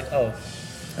this," and you're like, "Oh,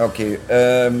 Okay.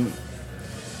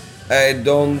 I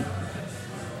don't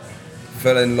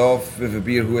fell in love with a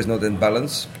beer who is not in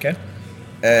balance. okay."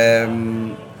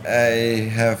 I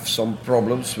have some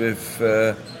problems with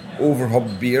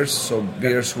over-hopped beers, so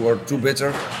beers who are too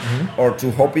bitter or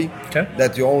too hoppy,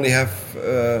 that you only have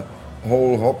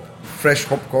whole hop, fresh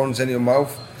hopcorns in your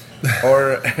mouth,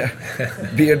 or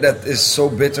beer that is so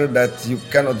bitter that you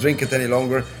cannot drink it any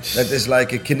longer, that is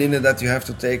like a quinine that you have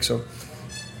to take. So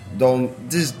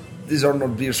these are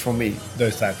not beers for me.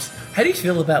 Those types. How do you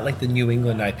feel about like the New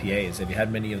England IPAs? Have you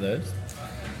had many of those?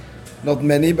 Not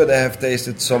many, but I have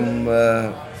tasted some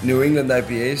New England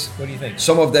IPAs. What do you think?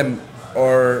 Some of them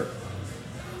are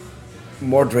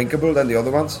more drinkable than the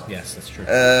other ones. Yes, that's true.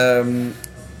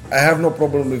 I have no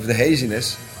problem with the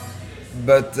haziness,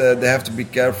 but they have to be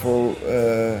careful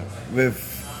with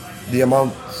the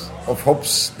amount of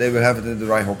hops they will have in the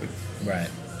dry hopping. Right.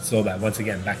 So that once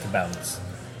again, back to balance.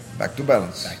 Back to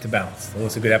balance. Back to balance. That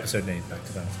was a good episode name. Back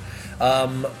to balance.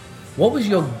 What was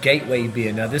your gateway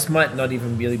beer? Now, this might not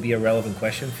even really be a relevant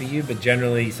question for you, but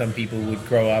generally some people would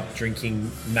grow up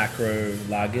drinking macro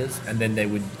lagers, and then they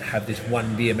would have this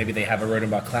one beer. Maybe they have a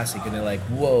Rodenbach Classic, and they're like,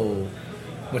 whoa,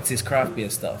 what's this craft beer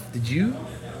stuff? Did you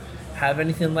have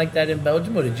anything like that in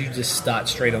Belgium, or did you just start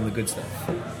straight on the good stuff?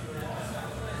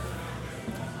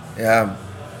 Yeah.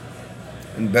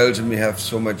 In Belgium we have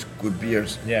so much good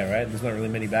beers. Yeah, right? There's not really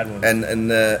many bad ones.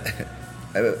 And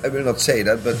I will not say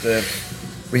that, but...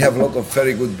 we have a lot of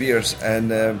very good beers, and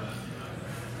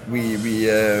we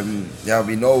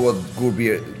know what good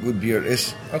beer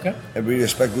is. Okay. And we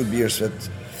respect good beers.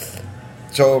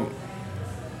 So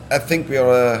I think we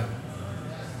are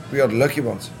the lucky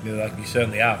ones. You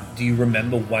certainly are. Do you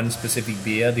remember one specific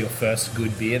beer, your first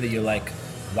good beer, that you're like,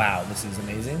 wow, this is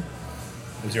amazing?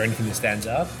 Was there anything that stands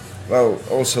out? Well,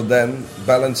 also then,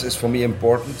 balance is for me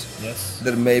important. Yes.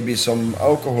 There may be some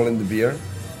alcohol in the beer,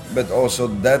 but also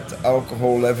that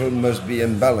alcohol level must be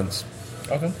in balance.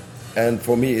 Okay. And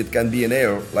for me it can be an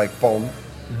ale, like Palm,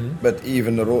 but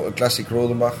even a classic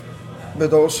Rodenbach,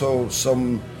 but also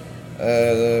some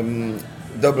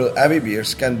double Abbey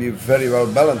beers can be very well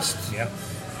balanced. Yeah.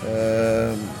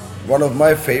 One of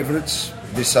my favorites,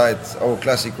 besides our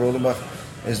classic Rodenbach,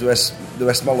 is the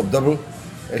Westmalle Double.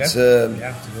 Okay. It's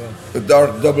it's a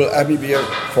dark double Abbey beer,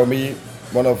 for me,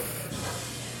 one of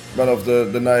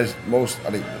the nice, most,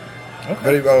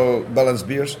 very well balanced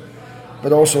beers.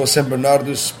 But also a St.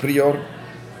 Bernardus Prior.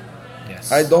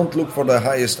 Yes. I don't look for the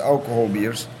highest alcohol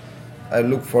beers. I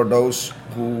look for those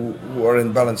who are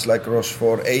in balance, like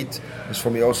Rochefort 8 is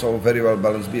for me also a very well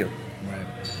balanced beer. Right.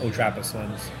 Old Trappist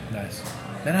ones. Nice.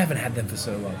 Man, I haven't had them for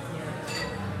so long.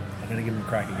 I'm going to give them a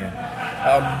crack again.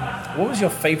 What was your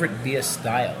favorite beer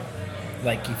style?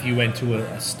 Like if you went to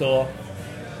a store,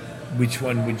 which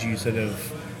one would you sort of...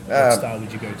 what style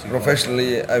would you go to?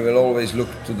 Professionally, I will always look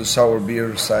to the sour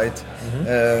beer side,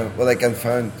 what I can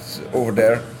find over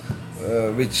there,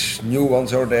 which new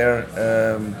ones are there.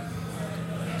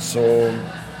 So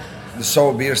the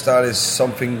sour beer style is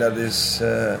something that is,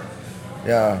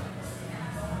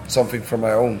 something from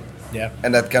my own. Yeah.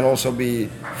 And that can also be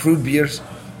fruit beers,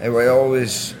 and I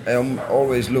am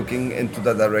always looking into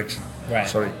that direction. Right.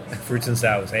 Sorry. Fruits and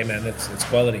sours. Hey, man, it's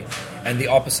quality. And the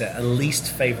opposite, a least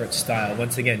favorite style.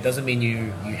 Once again, doesn't mean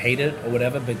you hate it or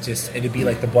whatever, but just it'd be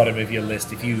like the bottom of your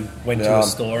list if you went to a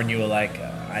store and you were like,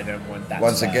 I don't want that.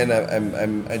 Once style. again,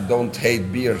 I don't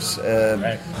hate beers.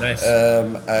 Right. Nice.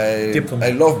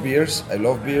 I love beers.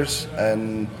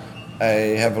 And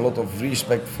I have a lot of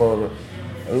respect for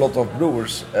a lot of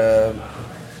brewers.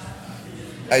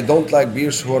 I don't like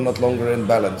beers who are not longer in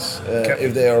balance.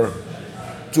 If they are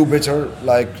too bitter,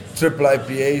 like triple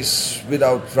IPAs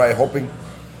without dry hopping,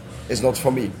 is not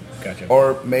for me. Gotcha.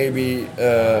 Or maybe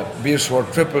beers who are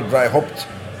triple dry hopped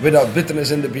without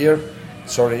bitterness in the beer.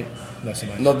 Sorry, not so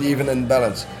much. Not even in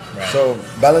balance. Right. So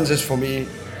balance is for me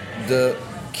the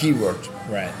key word.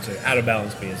 Right. So out of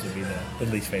balance beers would be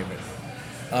the least favorite.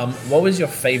 What was your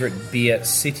favorite beer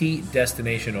city,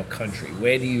 destination, or country?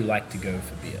 Where do you like to go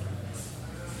for beer?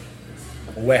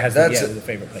 Or where has the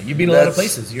favorite place? You've been a lot of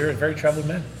places. You're a very traveled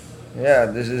man. Yeah,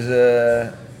 this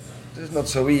is not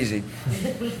so easy.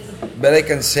 But I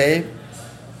can say,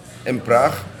 in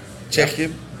Prague,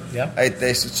 Czechia, I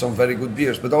tasted some very good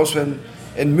beers. But also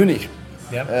in Munich,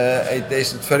 I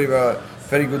tasted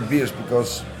very good beers,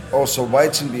 because also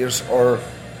Weizen beers are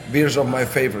beers of my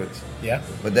favorite. Yeah.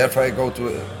 But therefore I go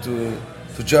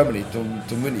to Germany,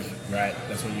 to Munich. Right,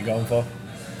 that's what you're going for.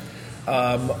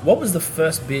 What was the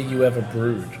first beer you ever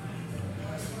brewed?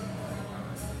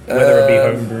 Whether it be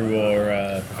homebrew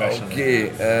or professional.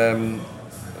 Okay,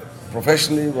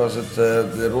 professionally was it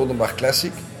the Rodenbach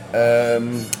Classic.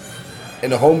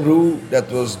 In a homebrew,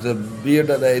 that was the beer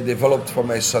that I developed for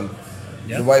my son,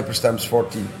 the Wiper Stamps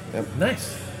 14.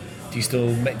 Nice. Do you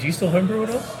still homebrew at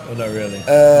all? Or not really?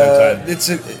 No time.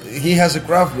 He has a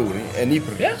craft brewery in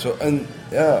Ypres. Yeah? So What's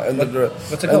it under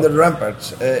called? the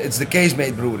ramparts. It's the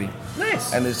Casemate Brewery.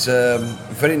 Nice. And it's a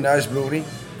very nice brewery,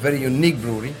 very unique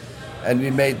brewery. And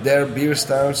we made their beer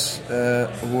styles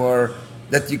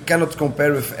that you cannot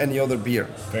compare with any other beer.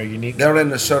 Very unique. They're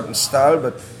in a certain style,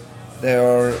 but they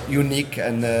are unique.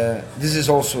 And this is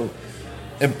also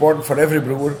important for every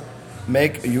brewer.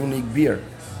 Make a unique beer.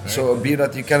 So a beer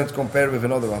that you cannot compare with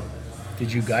another one.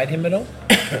 Did you guide him at all?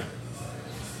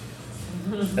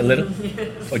 A little?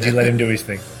 Or did you let him do his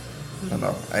thing?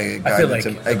 No, I feel like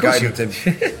guided him. of course you-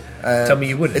 Tell me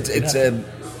you wouldn't.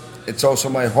 It's also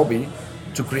my hobby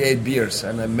to create beers,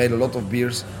 and I made a lot of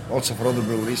beers also for other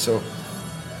breweries. So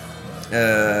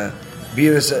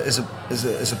beer is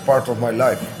a part of my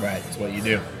life. Right, it's what you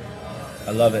do.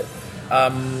 I love it.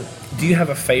 Do you have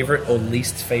a favorite or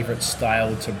least favorite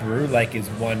style to brew? Like, is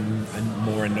one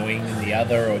more annoying than the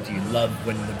other, or do you love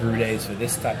when the brew days for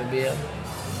this type of beer?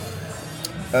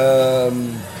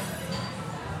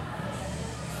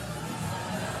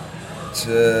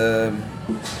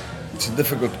 It's a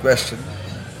difficult question.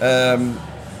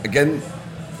 Again,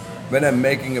 when I'm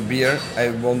making a beer,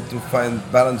 I want to find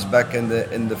balance back in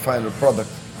the final product.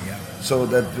 Yeah. So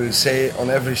that we say on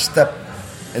every step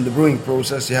in the brewing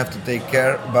process, you have to take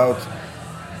care about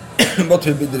what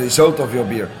will be the result of your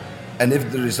beer. And if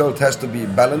the result has to be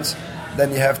balanced,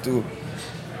 then you have to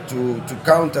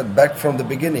count that back from the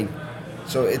beginning.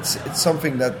 So it's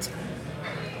something that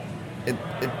it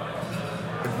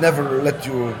never let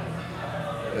you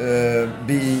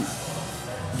be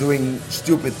doing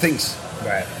stupid things.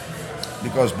 Right.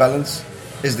 Because balance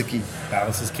is the key.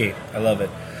 Balance is key. I love it.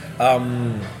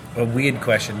 A weird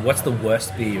question. What's the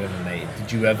worst beer you ever made?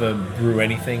 Did you ever brew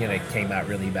anything and it came out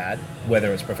really bad?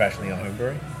 Whether it's professionally or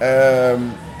homebrewing?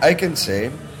 I can say,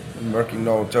 I'm working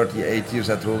now 38 years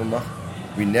at Rodenbach,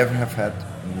 we never have had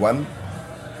one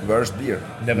worst beer.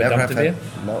 Never dumped a beer?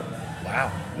 No.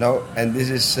 Wow. No, and this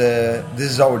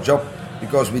is our job,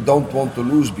 because we don't want to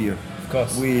lose beer. Of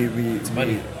course. It's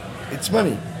money. It's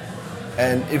money.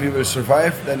 And if you will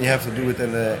survive, then you have to do it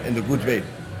in a good way.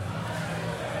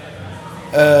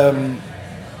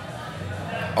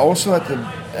 Also at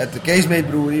the Casemate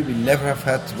Brewery, we never have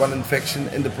had one infection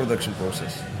in the production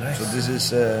process. Nice. So this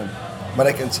is what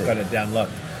I can say. Got it down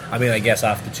locked. I mean, I guess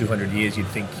after 200 years, you'd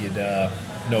think you'd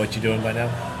know what you're doing by now.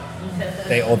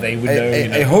 They would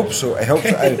know. I hope so. I hope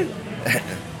so.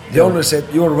 The owner said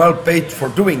you're well paid for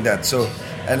doing that. So,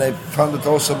 and I found it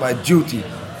also my duty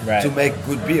to make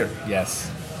good beer. Yes.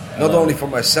 Not only for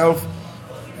myself,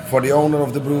 for the owner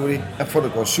of the brewery, and for the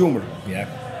consumer. Yeah.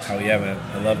 Hell yeah, man.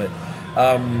 I love it.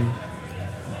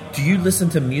 Do you listen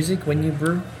to music when you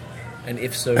brew? And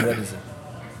if so, what is it?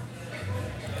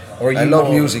 Or I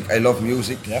love music.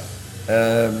 Yeah.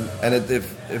 And if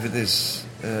it is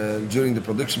during the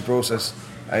production process,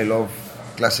 I love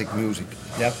classic music.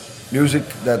 Yeah. Music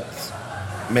that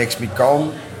makes me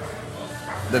calm,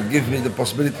 that gives me the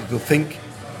possibility to think.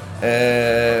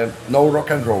 No rock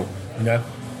and roll. No.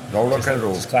 No rock and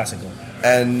roll. Just classical.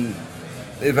 And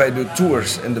if I do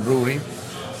tours in the brewery,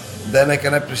 then I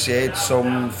can appreciate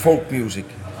some folk music.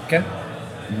 Okay.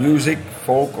 Music,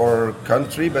 folk or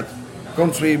country, but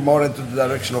country more into the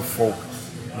direction of folk.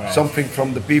 Right. Something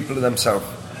from the people themselves.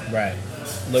 Right.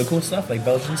 Local stuff, like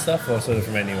Belgian stuff, or sort of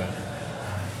from anywhere?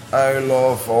 I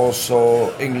love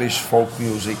also English folk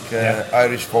music,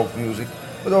 Irish folk music,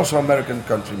 but also American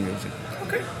country music.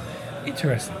 Okay.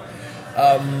 Interesting.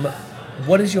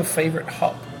 What is your favorite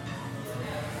hop?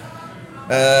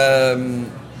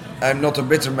 I'm not a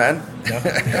bitter man. No?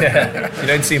 You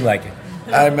don't seem like it.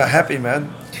 I'm a happy man.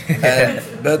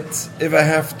 But if I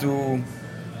have to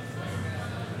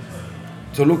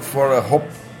look for a hop,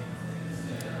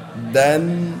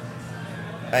 then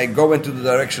I go into the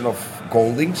direction of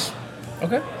Goldings.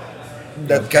 Okay.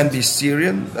 That can be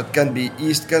Syrian, that can be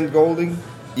East Kent Golding,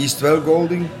 Eastwell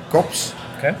Golding, Kops,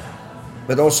 Okay.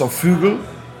 but also Vugel.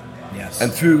 Yes.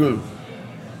 And Vugel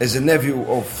is a nephew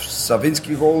of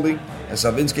Savinsky Golding, and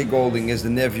Savinsky Golding is the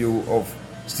nephew of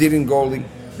Styrian Golding.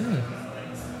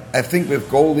 I think with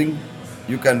Golding,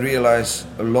 you can realize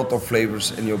a lot of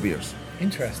flavors in your beers.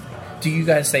 Interesting. Do you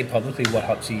guys say publicly what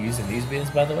hops you use in these beers,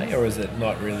 by the way, or is it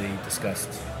not really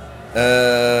discussed?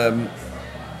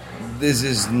 This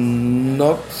is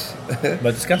not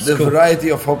But discussed. the Cool. variety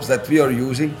of hops that we are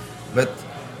using, but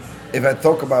if I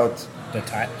talk about The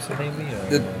types, maybe?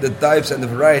 Or? the types and the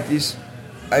varieties,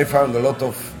 I found a lot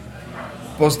of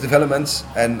positive elements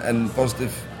and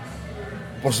positive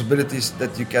possibilities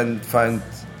that you can find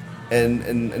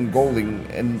in Golding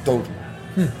in total.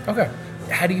 Okay.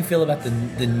 how do you feel about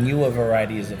the newer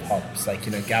varieties of hops, like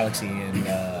Galaxy and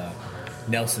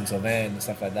Nelson Sauvin and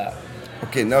stuff like that?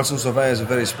 Okay, Nelson Sauvin is a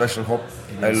very special hop.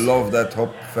 I love that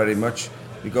hop very much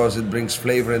because it brings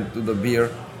flavor into the beer.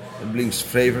 It brings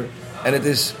flavor, and it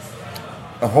is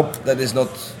a hop that is not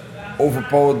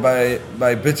overpowered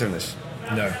by bitterness.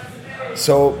 No.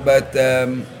 So, but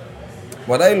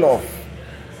what I love,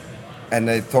 and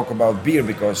I talk about beer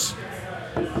because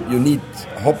you need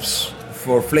hops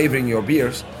for flavoring your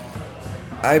beers,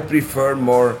 I prefer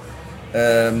more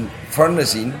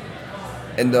farnesene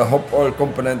in the hop oil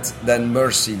component than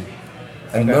myrcene.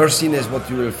 And myrcene is what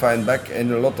you will find back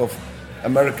in a lot of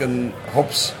American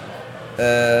hops.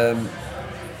 Are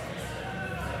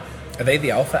they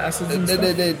the alpha acids and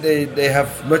stuff? They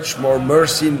have much more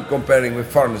myrcene comparing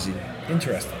with farnesene.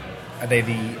 Interesting. Are they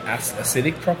the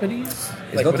acidic properties?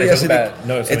 It's not the acidic.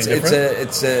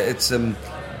 It's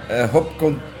a hop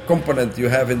component you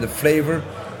have in the flavor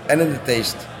and in the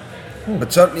taste,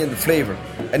 but certainly in the flavor,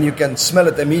 and you can smell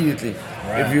it immediately.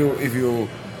 Right.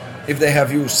 If they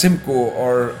have used Simcoe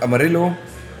or Amarillo,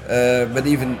 but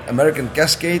even American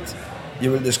Cascade,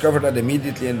 you will discover that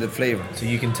immediately in the flavor. So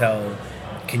you can tell.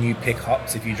 Can you pick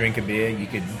hops if you drink a beer? You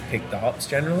could pick the hops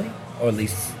generally, or at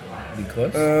least be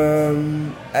close.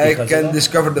 I can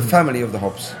discover the family of the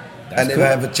hops, and if I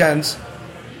have a chance,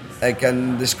 I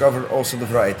can discover also the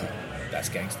variety. That's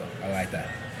gangster. I like that.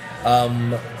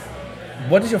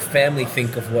 What does your family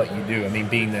think of what you do? I mean,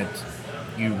 being that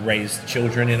you raise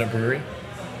children in a brewery,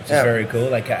 which is very cool.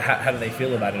 Like, how do they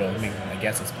feel about it all? I mean, I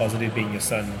guess it's positive being your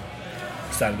son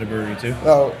started a brewery too.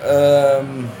 Well,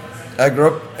 I grew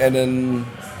up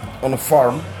on a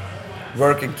farm,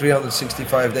 working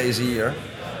 365 days a year.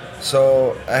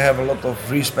 So I have a lot of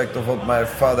respect of what my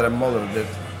father and mother did,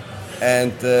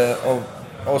 and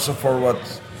also for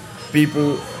what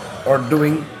people are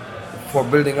doing for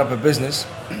building up a business.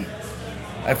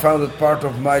 I found it part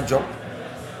of my job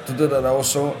to do that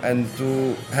also, and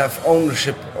to have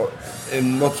ownership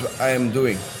in what I am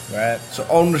doing. Right. So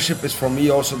ownership is for me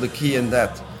also the key in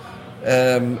that.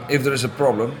 If there is a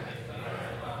problem,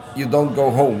 you don't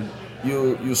go home.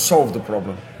 You solve the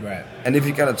problem. Right. And if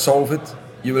you cannot solve it,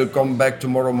 you will come back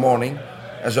tomorrow morning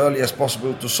as early as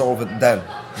possible to solve it then.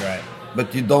 Right.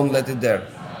 But you don't let it there.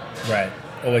 Right.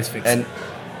 Always fix and it.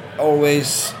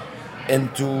 Always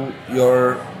into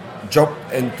your job,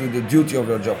 into the duty of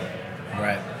your job.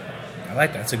 Right. I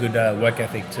like that. It's a good work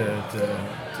ethic to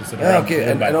sort of Yeah,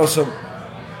 okay. And also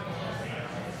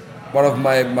one of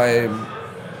my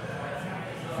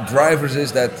drivers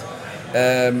is that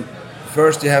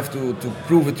first you have to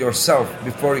prove it yourself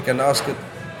before you can ask it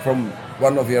from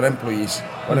one of your employees,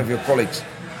 one of your colleagues.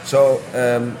 So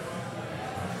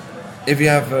if you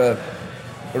have a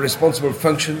responsible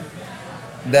function,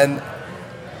 then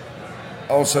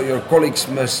also your colleagues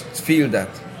must feel that.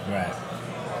 Right.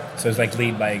 So it's like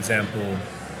lead by example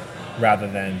rather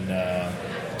than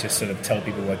just sort of tell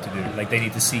people what to do. Like they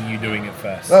need to see you doing it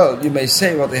first. Well, you may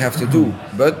say what they have to do,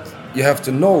 but you have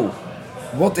to know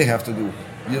what they have to do.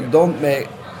 You don't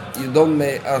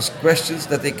may ask questions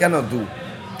that they cannot do.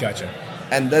 Gotcha.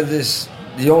 And that is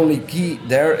the only key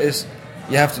there is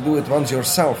you have to do it once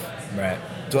yourself. Right.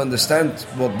 To understand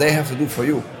what they have to do for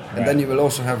you. And then you will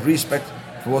also have respect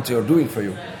for what they are doing for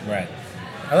you. Right.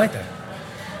 I like that.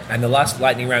 And the last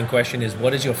lightning round question is,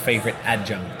 what is your favorite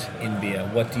adjunct in beer?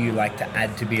 What do you like to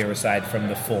add to beer aside from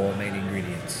the 4 main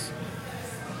ingredients?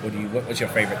 What's your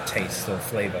favorite taste or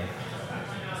flavor?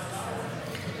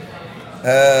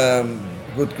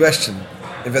 Good question.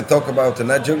 If I talk about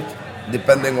an adjunct,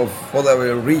 depending on what I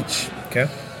will reach. Okay.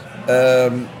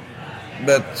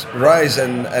 But rice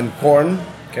and corn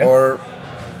are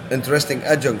interesting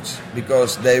adjuncts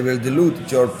because they will dilute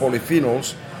your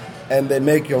polyphenols and they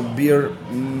make your beer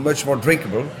much more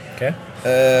drinkable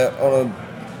on a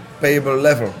payable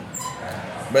level.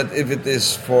 But if it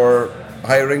is for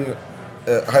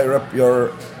higher up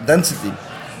your density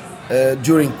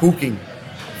during cooking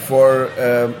for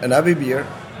an Abbey beer,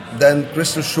 then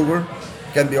crystal sugar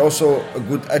can be also a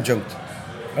good adjunct.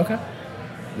 Okay.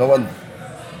 No one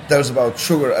tells about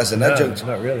sugar as an adjunct.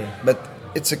 Not really. But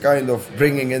it's a kind of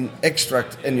bringing in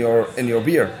extract in your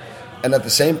beer, and at the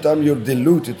same time you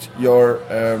diluted your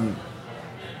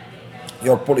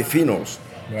polyphenols.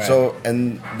 Right. So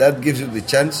and that gives you the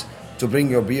chance to bring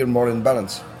your beer more in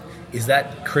balance. Is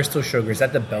that crystal sugar? Is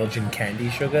that the Belgian candy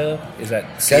sugar? Is that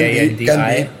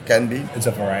CANDI? Can be. It's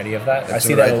a variety of that. It's I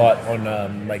see that a lot on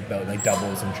like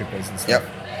doubles and triples and stuff.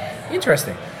 Yep.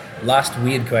 Interesting. Last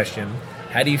weird question.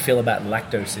 How do you feel about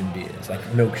lactose in beers, like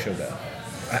milk sugar?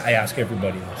 I ask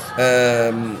everybody this.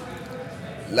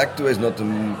 Lacto is not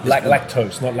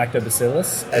Lactose, not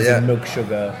lactobacillus, as Yeah. in milk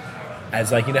sugar.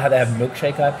 As like, you know how they have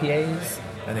milkshake IPAs?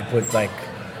 And they put like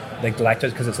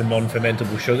lactose because it's a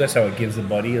non-fermentable sugar, so it gives the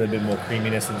body a little bit more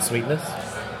creaminess and sweetness.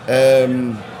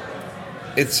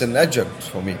 It's an adjunct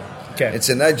for me. Okay. It's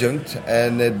an adjunct,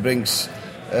 and it brings,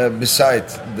 beside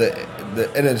the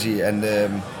energy and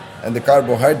the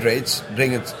carbohydrates,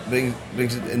 brings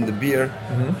it in the beer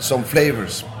some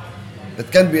flavors. That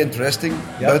can be interesting,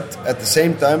 but at the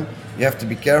same time, you have to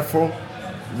be careful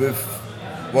with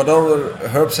what other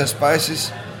herbs and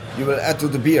spices you will add to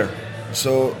the beer,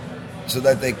 so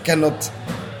that they cannot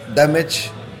damage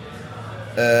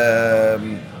the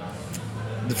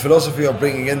philosophy of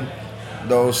bringing in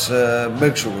those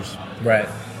milk sugars. Right.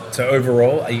 So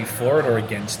overall, are you for it or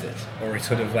against it? Or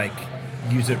sort of like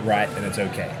use it right and it's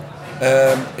okay?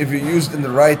 If you use it in the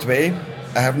right way,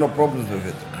 I have no problems with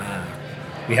it.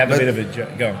 We have a bit of a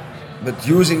go. But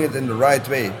using it in the right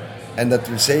way, and that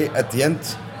will say at the end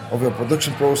of your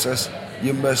production process,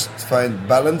 you must find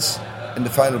balance in the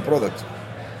final product.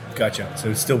 Gotcha. So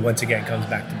it still, once again, comes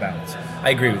back to balance. I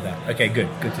agree with that. Okay, good.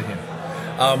 Good to hear.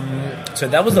 So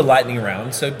that was the lightning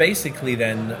round. So basically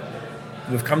then,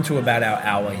 we've come to about our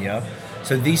hour here.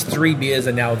 So these 3 beers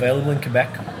are now available in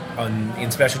Quebec in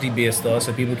specialty beer stores,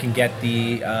 so people can get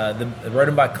the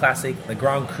Rodenbach Classic, the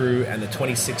Grand Cru, and the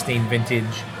 2016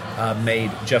 vintage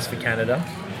made just for Canada.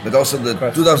 But also the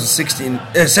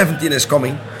 17 is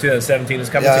coming. 2017 is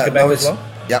coming to Quebec as well?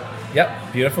 Yeah.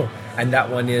 Yep, beautiful. And that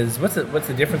one is, what's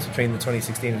the difference between the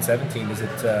 2016 and 17? Is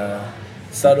it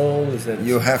subtle? Is it?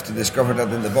 You have to discover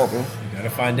that in the bottle. You gotta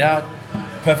find out.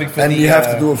 Perfect for and the... you have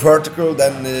to do a vertical,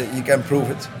 then you can prove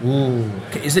it. Ooh.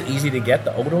 Is it easy to get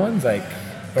the older ones? Like,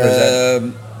 or is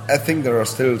that... I think there are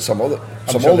still some older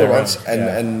sure ones, are,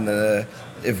 yeah. and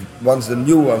if once the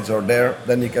new ones are there,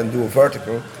 then you can do a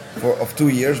vertical of 2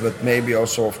 years, but maybe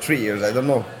also of 3 years. I don't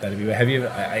know. Have you?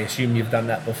 I assume you've done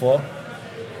that before.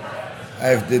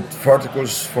 I've did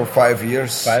verticals for 5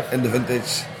 years 5? in the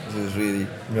vintage. This is really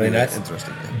nice,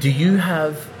 interesting. Do you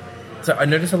have? So I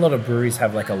notice a lot of breweries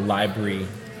have like a library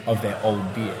of their old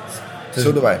beers.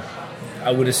 So do I.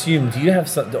 I would assume. Do you have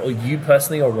some? Or you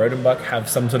personally, or Rodenbach, have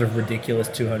some sort of ridiculous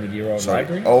 200-year-old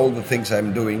library? All the things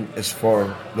I'm doing is for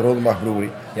the Rodenbach brewery.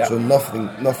 Yep. So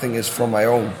nothing is from my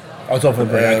own. Oh, it's all for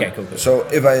the brewery. Okay, cool. So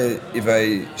if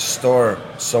I store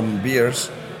some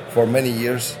beers for many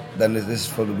years, then it is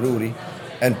for the brewery,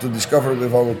 and to discover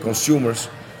with our consumers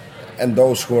and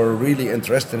those who are really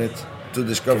interested in it, to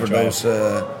discover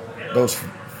those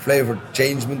flavor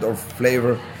changement or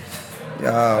flavor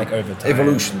like over time.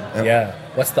 evolution. Yeah.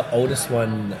 What's the oldest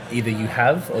one either you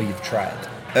have or you've tried?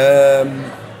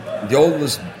 The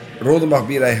oldest Rodenbach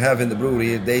beer I have in the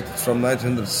brewery dated from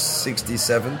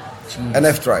 1967. Jeez. And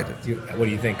I've tried it. What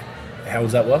do you think? How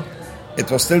was that one? It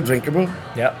was still drinkable.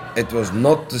 Yeah. It was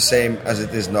not the same as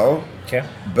it is now. Okay.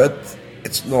 But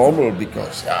it's normal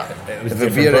because it was if a a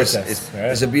different beer process,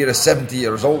 right? is a beer is 70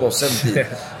 years old or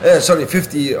 70,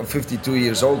 50 or 52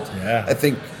 years old. Yeah. I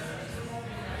think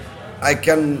I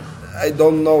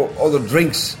don't know other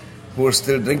drinks who are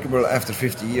still drinkable after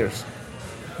 50 years.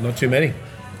 Not too many.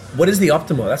 What is the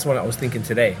optimal? That's what I was thinking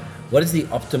today. What is the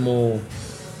optimal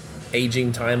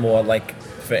aging time, or like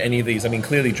for any of these? I mean,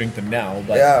 clearly drink them now,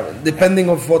 but depending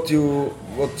on what you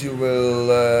will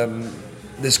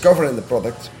discover in the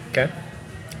product. Okay.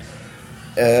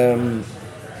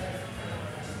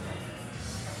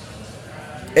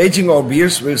 Aging our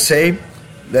beers will say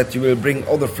that you will bring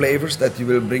other flavors, that you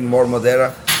will bring more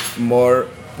Madeira, more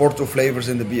Porto flavors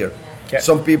in the beer. Okay.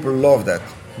 Some people love that.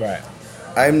 Right.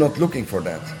 I'm not looking for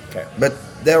that. Okay. But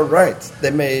they're right.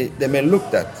 They may look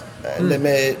that, and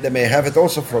they may have it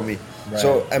also from me. Right.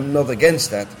 So I'm not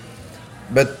against that.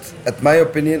 But at my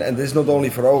opinion, and this is not only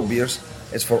for our beers,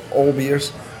 it's for all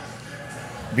beers.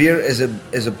 Beer is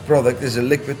a product, is a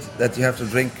liquid that you have to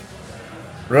drink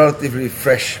relatively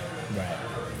fresh. Right.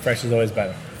 Fresh is always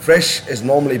better. Fresh is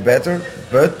normally better,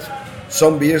 but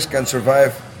some beers can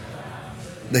survive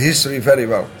the history very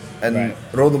well, and Right.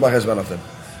 Rodenbach is one of them.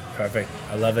 Perfect.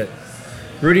 I love it.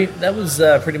 Rudy, that was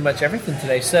pretty much everything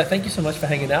today, sir. Thank you so much for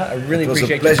hanging out. I really It was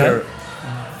appreciate a pleasure your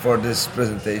time. for this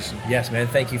presentation. Yes, man.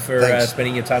 Thank you for Thanks.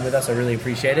 spending your time with us. I really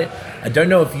appreciate it. I don't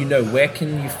know if you know, where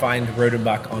can you find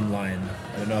Rodenbach online?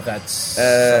 I don't know if that's...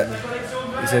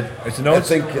 is it... It's an I old...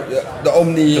 think the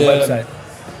Omni the website.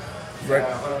 Right.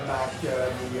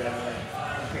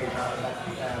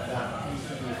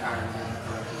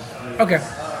 Okay.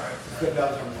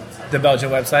 The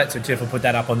Belgian website, so Tiff will put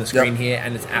that up on the screen Yep. here,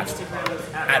 and it's at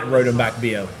Rodenbach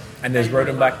Beer. And there's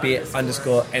Rodenbach Beer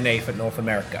 _ NA for North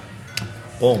America.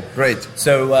 Boom. Great.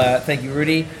 So thank you,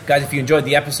 Rudy. Guys, if you enjoyed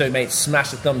the episode, mate,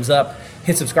 smash the thumbs up.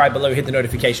 Hit subscribe below, hit the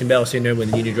notification bell so you know when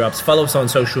the new drops. Follow us on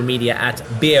social media at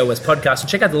BOS Podcast. And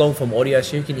check out the long form audio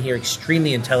so you can hear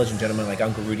extremely intelligent gentlemen like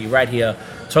Uncle Rudy right here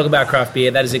talk about craft beer.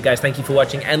 That is it, guys. Thank you for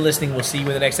watching and listening. We'll see you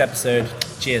in the next episode.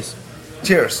 Cheers.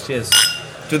 Cheers. Cheers.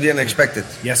 To the unexpected.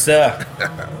 Yes,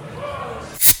 sir.